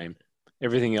SG1 by name.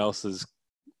 Everything else is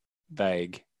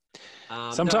vague.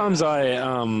 Sometimes I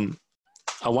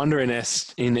wonder in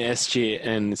SG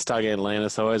and Stargate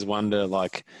Atlantis, I always wonder,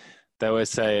 like, they always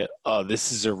say, oh,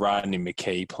 this is a Rodney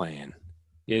McKee plan.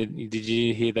 Yeah, did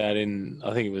you hear that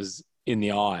I think it was in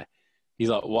The Eye. He's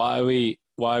like, why are we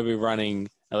running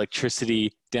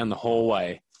electricity down the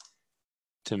hallway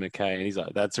to McKay? And he's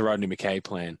like, that's a Rodney McKay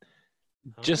plan.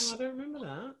 I Just, don't remember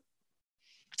that.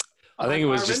 I think it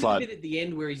was just remember like, the bit at the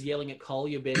end where he's yelling at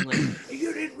Collier, being like,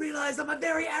 "You didn't realize I'm a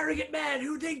very arrogant man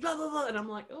who thinks blah blah blah," and I'm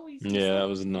like, "Oh, he's yeah, that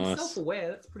was he's nice. self-aware.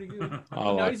 That's pretty good. I he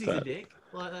like knows he's a that. dick.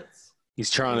 Like that's He's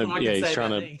trying That's what I to, can yeah, say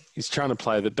about me. he's trying to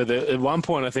play that. But at one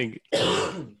point, I think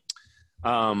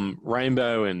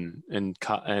Rainbow and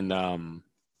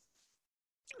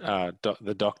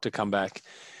the Doctor come back,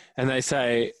 and they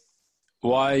say,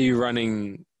 "Why are you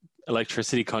running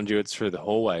electricity conduits through the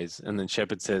hallways?" And then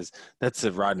Shepard says, "That's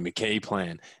the Rodney McKee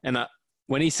plan." And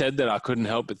when he said that, I couldn't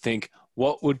help but think,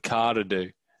 what would Carter do?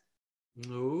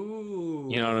 Ooh.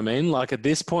 You know what I mean? Like at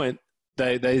this point,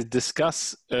 they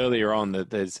discuss earlier on that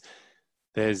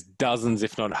there's dozens,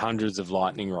 if not hundreds, of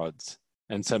lightning rods.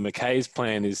 And so McKay's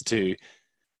plan is to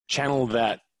channel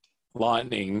that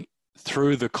lightning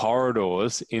through the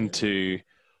corridors into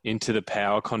the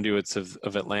power conduits of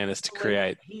Atlantis to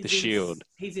create the shield.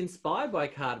 He's inspired by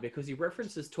Carter because he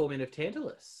references Torment of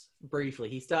Tantalus briefly.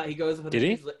 He goes. Did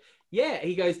he? Yeah,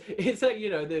 he goes. It's like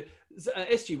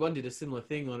SG1 did a similar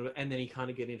thing on it, and then he kind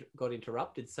of got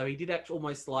interrupted. So he did actually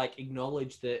almost like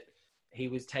acknowledge that he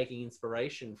was taking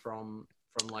inspiration from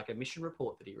like a mission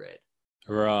report that he read.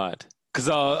 Right. Because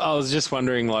I was just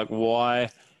wondering, like,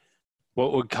 what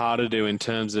would Carter do in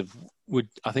terms of,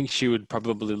 I think she would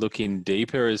probably look in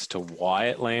deeper as to why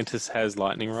Atlantis has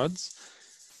lightning rods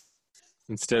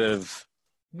instead of...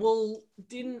 Well,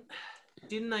 didn't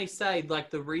they say, like,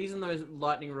 the reason those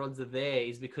lightning rods are there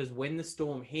is because when the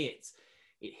storm hits,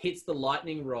 it hits the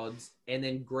lightning rods and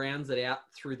then grounds it out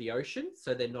through the ocean,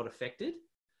 so they're not affected.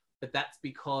 But that's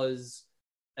because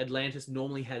Atlantis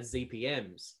normally has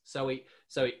ZPMs. So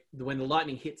when the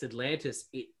lightning hits Atlantis,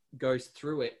 it goes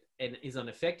through it and is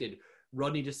unaffected.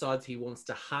 Rodney decides he wants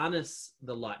to harness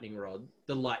the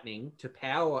lightning to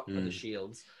power the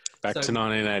shields. Back to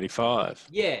 1985.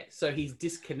 Yeah, so he's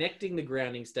disconnecting the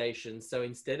grounding station. So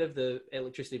instead of the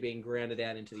electricity being grounded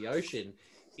out into the ocean,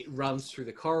 it runs through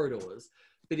the corridors.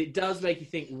 But it does make you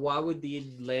think, why would the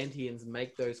Atlanteans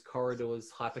make those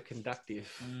corridors hyperconductive?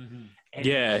 Mm-hmm.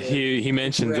 Yeah, he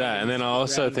mentioned that. And then I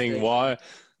also think why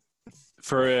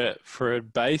for a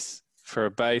base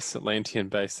Atlantean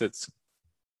base that's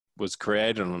was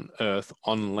created on Earth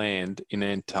on land in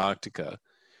Antarctica,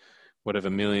 however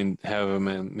many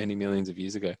millions of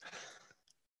years ago.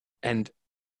 And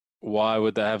why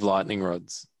would they have lightning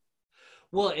rods?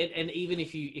 Well, and even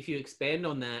if you expand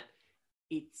on that,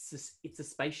 it's a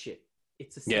spaceship.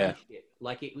 It's a spaceship.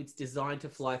 Like it's designed to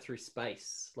fly through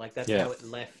space. Like that's how it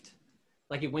left.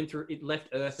 Like it left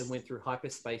Earth and went through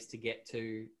hyperspace to get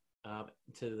to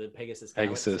the Pegasus.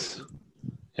 Galaxy.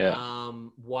 Yeah.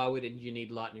 Why would you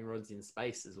need lightning rods in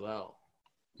space as well?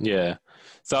 Yeah.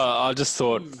 So I just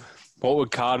thought, what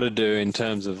would Carter do in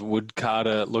terms of, would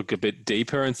Carter look a bit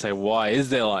deeper and say, why is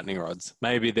there lightning rods?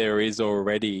 Maybe there is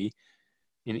already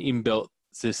an inbuilt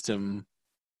system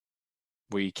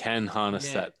where you can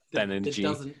harness that energy. That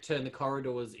doesn't turn the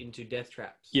corridors into death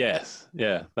traps. Yes.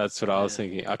 Yeah. That's what I was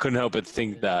thinking. I couldn't help but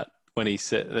think that when he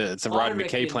said it's a Ryan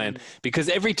McKay plan, because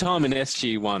every time in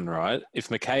SG1, right, if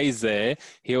McKay's there,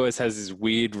 he always has this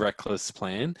weird, reckless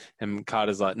plan, and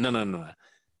Carter's like, no.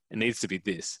 It needs to be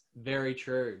this. Very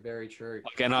true. Very true.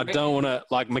 Like, and I don't want to,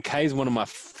 like, McKay's one of my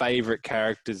favorite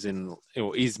characters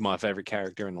is my favorite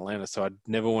character in Atlanta. So I'd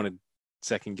never want to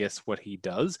second guess what he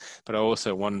does, but I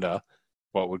also wonder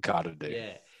what would Carter do.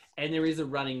 Yeah. And there is a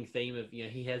running theme of,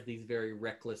 he has these very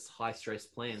reckless, high stress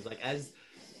plans.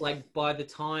 Like by the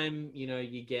time,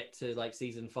 you get to like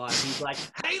season 5, he's like,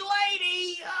 hey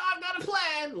lady, I've got a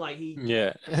plan. Like he,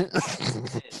 yeah.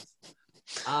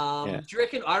 Do you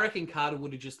reckon? I reckon Carter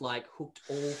would have just like hooked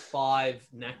all 5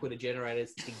 Naquadah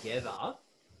generators together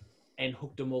and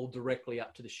hooked them all directly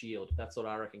up to the shield. That's what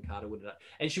I reckon Carter would have done.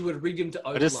 And she would have rigged him to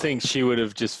overload. I just think she would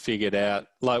have just figured out,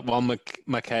 like while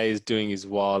McKay is doing his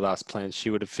wild ass plans,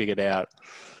 she would have figured out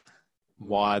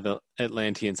why the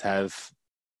Atlanteans have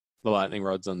the lightning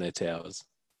rods on their towers.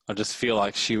 I just feel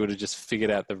like she would have just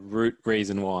figured out the root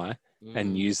reason why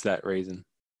and used that reason.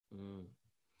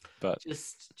 But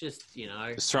just just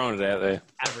throwing it out there.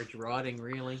 Average writing,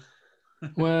 really.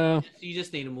 Well, you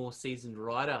just need a more seasoned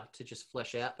writer to just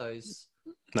flesh out those.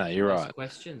 No, you're right.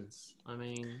 Questions. I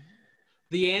mean,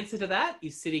 the answer to that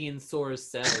is sitting in Sora's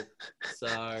cell.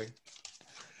 So,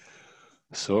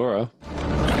 Sora,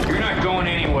 you're not going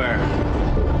anywhere.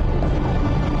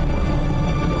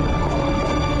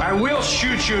 I will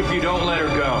shoot you if you don't let her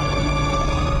go.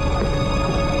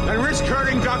 And Rich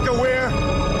Kurgan, Dr. Ware?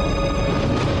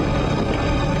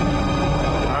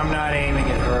 I'm not aiming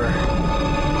at her.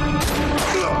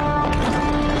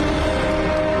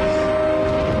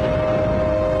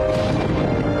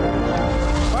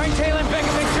 Find Taylor and Beck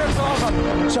and make sure it's all of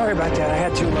them. Sorry about that. I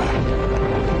had to,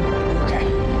 okay.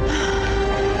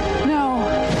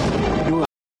 No.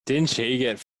 Didn't she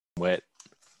get wet?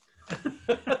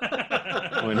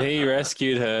 When he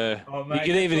rescued her, you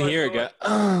could even hear it go.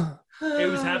 It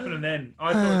was happening then.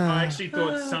 I actually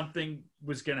thought something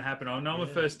was going to happen. I know I'm a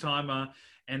first timer,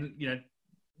 and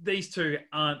these two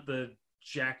aren't the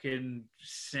Jack and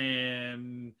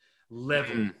Sam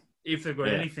level. If they've got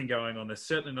anything going on, they're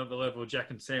certainly not the level of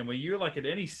Jack and Sam, where you're like at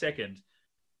any second,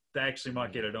 they actually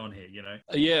might get it on here.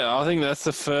 Yeah, I think that's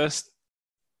the first.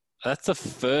 That's the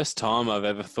first time I've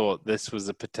ever thought this was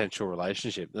a potential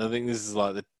relationship. I think this is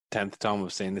like the 10th time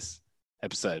I've seen this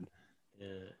episode.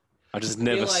 Yeah. I just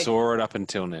never saw it up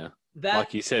until now.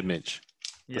 Like you said, Mitch,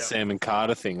 the Sam and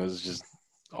Carter thing was just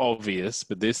obvious,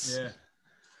 but this,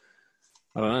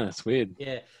 I don't know, it's weird.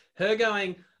 Yeah. Her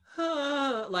going,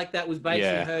 like that was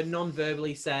basically her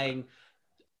non-verbally saying,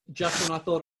 just when I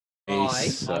thought I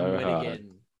went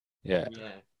again. Yeah.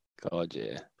 God,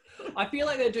 yeah. I feel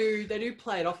like they do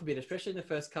play it off a bit, especially in the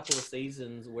first couple of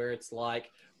seasons, where it's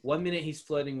like 1 minute he's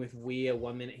flirting with Weir,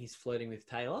 1 minute he's flirting with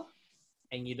Taylor,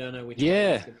 and you don't know which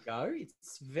way he's going to go.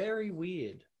 It's very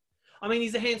weird. I mean,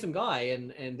 he's a handsome guy,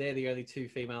 and they're the only two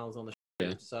females on the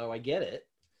show, so I get it.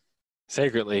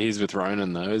 Secretly, he's with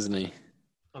Ronan, though, isn't he?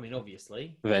 I mean,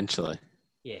 obviously. Eventually.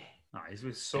 Yeah. No, he's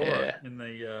with Sora in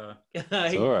the,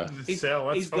 Sora. in the cell.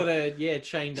 He's got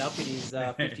chained up in his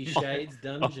 50 Shades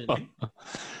dungeon.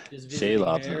 Just She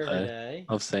loves her it, every though. day.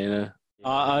 I've seen her. Yeah.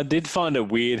 I did find it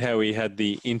weird how he had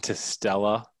the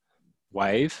interstellar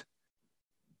wave.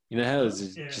 You know how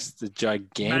there's just a Maddie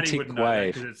gigantic wouldn't know that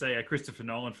wave. because it's a Christopher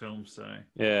Nolan film, so...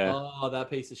 Yeah. Oh, that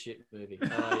piece of shit movie.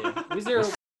 Oh, yeah. Was there a...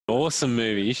 Awesome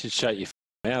movie. You should shut your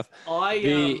mouth.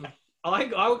 I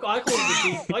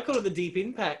called it the Deep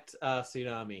Impact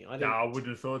tsunami. I wouldn't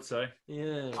have thought so.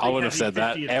 Yeah. I wouldn't have said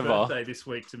that Happy 50th ever. birthday this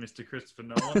week to Mr. Christopher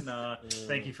Nolan.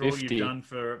 Thank you for all 50. you've done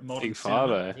for modern Big cinema.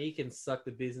 five. He can suck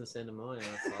the business end of my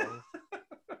asshole.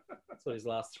 That's what his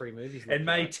last 3 movies And look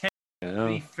May like. 10th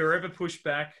be forever pushed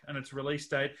back on its release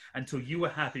date until you are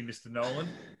happy, Mr. Nolan,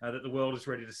 that the world is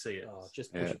ready to see it. Oh,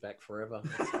 just push it back forever.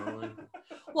 That's fine.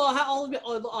 Well,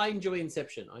 I enjoy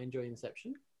Inception.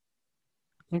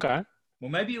 Okay. Well,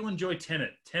 maybe you'll enjoy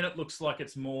Tenet. Tenet looks like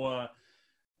it's more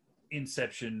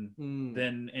Inception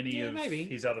than any of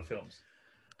his other films.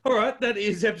 All right, that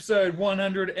is episode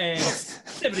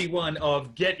 171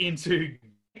 of Get Into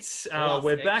Gates.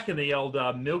 We're back in the old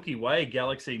Milky Way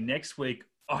galaxy next week.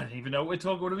 I don't even know what we're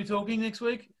talking. What are we talking next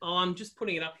week? Oh, I'm just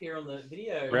putting it up here on the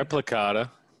video. Replicator.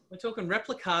 We're talking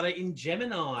Replicator in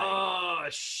Gemini. Oh,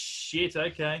 shit.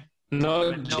 Okay.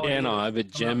 Not Gemini, but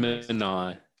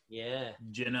Gemini. Yeah.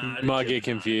 Gemini. You might get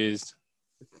confused.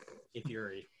 If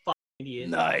you're a fucking idiot.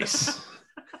 Nice.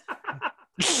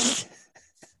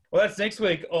 Well, that's next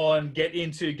week on Get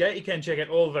Into Gate. You can check out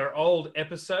all of our old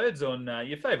episodes on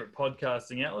your favourite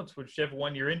podcasting outlets, whichever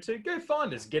one you're into. Go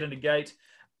find us. Get Into Gate,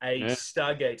 a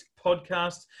Stargate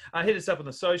podcast. Hit us up on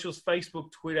the socials,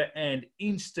 Facebook, Twitter, and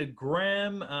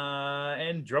Instagram.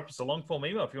 And drop us a long-form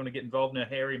email if you want to get involved in our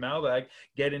hairy mailbag,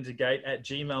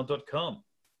 getintogate@gmail.com.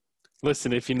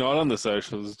 Listen, if you're not on the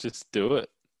socials, just do it.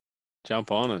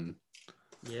 Jump on and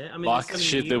like the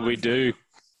shit that we do.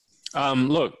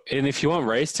 Look, and if you want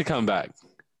Reese to come back,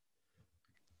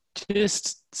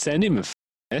 just send him a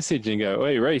message and go,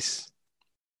 "Hey, Reese,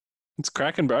 it's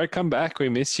cracking, bro. Come back. We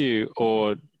miss you."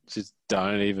 Or just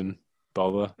don't even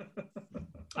bother.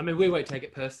 I mean, we won't take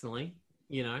it personally,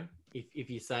 you know, if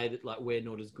you say that, like, we're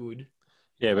not as good.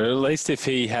 Yeah, but at least if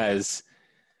he has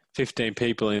 15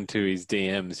 people into his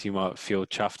DMs, he might feel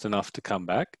chuffed enough to come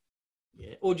back.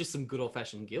 Yeah, or just some good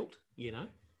old-fashioned guilt, you know?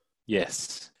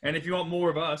 Yes. And if you want more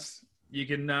of us, you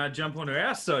can jump onto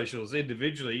our socials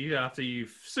individually very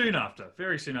soon after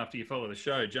you follow the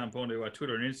show. Jump onto our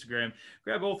Twitter and Instagram.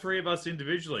 Grab all 3 of us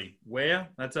individually. Where?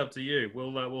 That's up to you.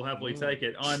 We'll happily take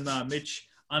it. I'm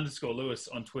Mitch_Lewis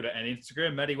on Twitter and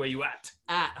Instagram. Maddie, where you at?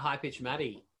 At High Pitch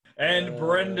Maddie. And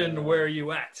Brendan, where are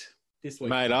you at? This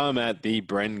week. Mate, I'm at the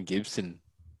Bren Gibson.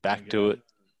 Back to it.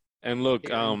 And look,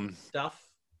 stuff.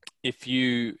 if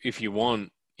you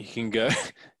want, you can go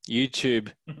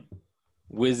YouTube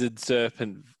Wizard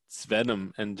Serpent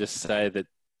Venom and just say that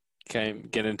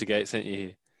Get Into Gate sent you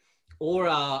here. Or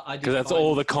because that's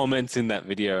all the comments in that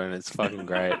video, and it's fucking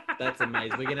great. That's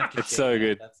amazing. We're gonna have to. It's so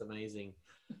good. That's amazing.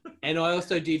 And I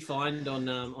also did find on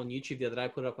YouTube the other day, I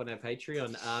put it up on our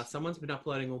Patreon. Someone's been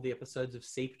uploading all the episodes of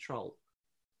Sea Patrol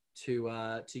to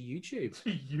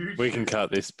YouTube. We can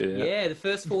cut this bit out. Yeah, the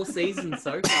first 4 seasons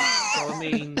so far. So I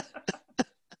mean,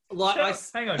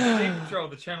 hang on, Sea Patrol,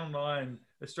 the Channel 9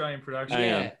 Australian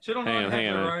production. Channel 9 have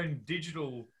their own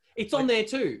digital. It's on there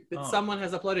too, but someone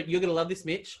has uploaded. You're gonna love this,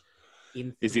 Mitch.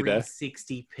 In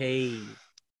 360p.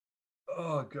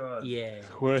 Oh god. Yeah.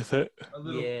 Worth it. A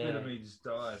little bit of me just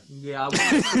died. Yeah,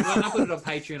 when I put it on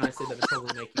Patreon, I said that would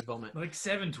probably make you vomit. Like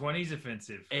 720 is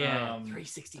offensive. Yeah,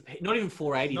 360p. Not even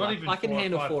 480. Not even I can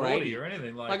handle 480 or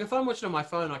anything. Like if I'm watching on my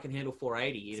phone, I can handle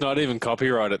 480. It's not even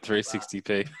copyright at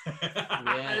 360p.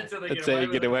 Yeah. That's how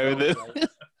you get away with it.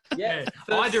 Yeah.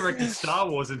 I directed Star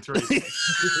Wars in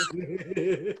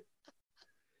 360.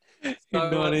 In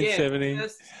 1970.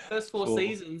 First 4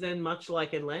 seasons, and much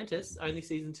like Atlantis, only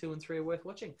season 2 and 3 are worth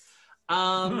watching.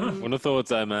 What a thought,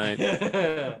 though, mate.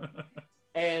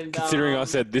 And considering I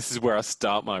said this is where I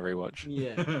start my rewatch.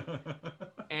 Yeah.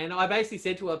 And I basically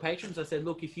said to our patrons, I said,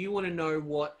 look, if you want to know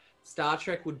what Star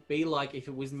Trek would be like if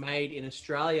it was made in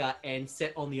Australia and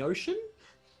set on the ocean,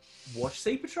 watch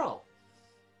Sea Patrol.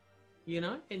 You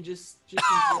know, and just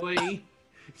enjoy.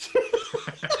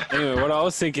 Anyway, what I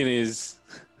was thinking is,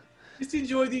 Just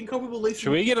enjoy the incomparable Lisa.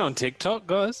 Should we get on TikTok,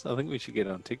 guys? I think we should get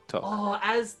on TikTok. Oh,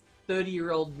 as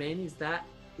 30-year-old men, is that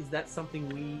something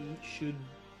we should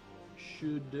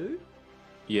do?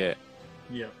 Yeah.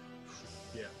 Yeah.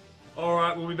 Yeah. All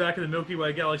right, we'll be back in the Milky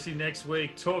Way galaxy next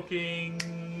week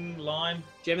talking line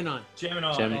Gemini.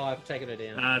 Gemini. Gemini. Oh, I've taken her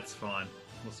down. That's fine.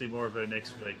 We'll see more of her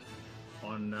next week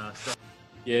on Star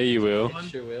Yeah, you will.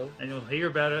 Sure will. and you'll hear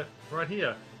about it right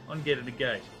here on Get It a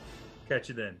Gate. Catch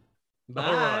you then. Bye.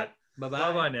 All right. Bye-bye.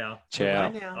 Bye-bye now. Ciao.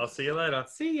 Bye now. I'll see you later.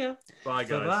 See ya. Bye,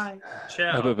 guys. Bye-bye.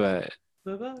 Ciao. Bye-bye.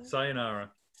 Bye-bye.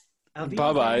 Sayonara. I'll be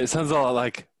Bye-bye. It sounds a lot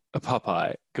like a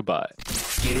Popeye. Goodbye.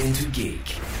 Get into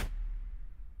geek.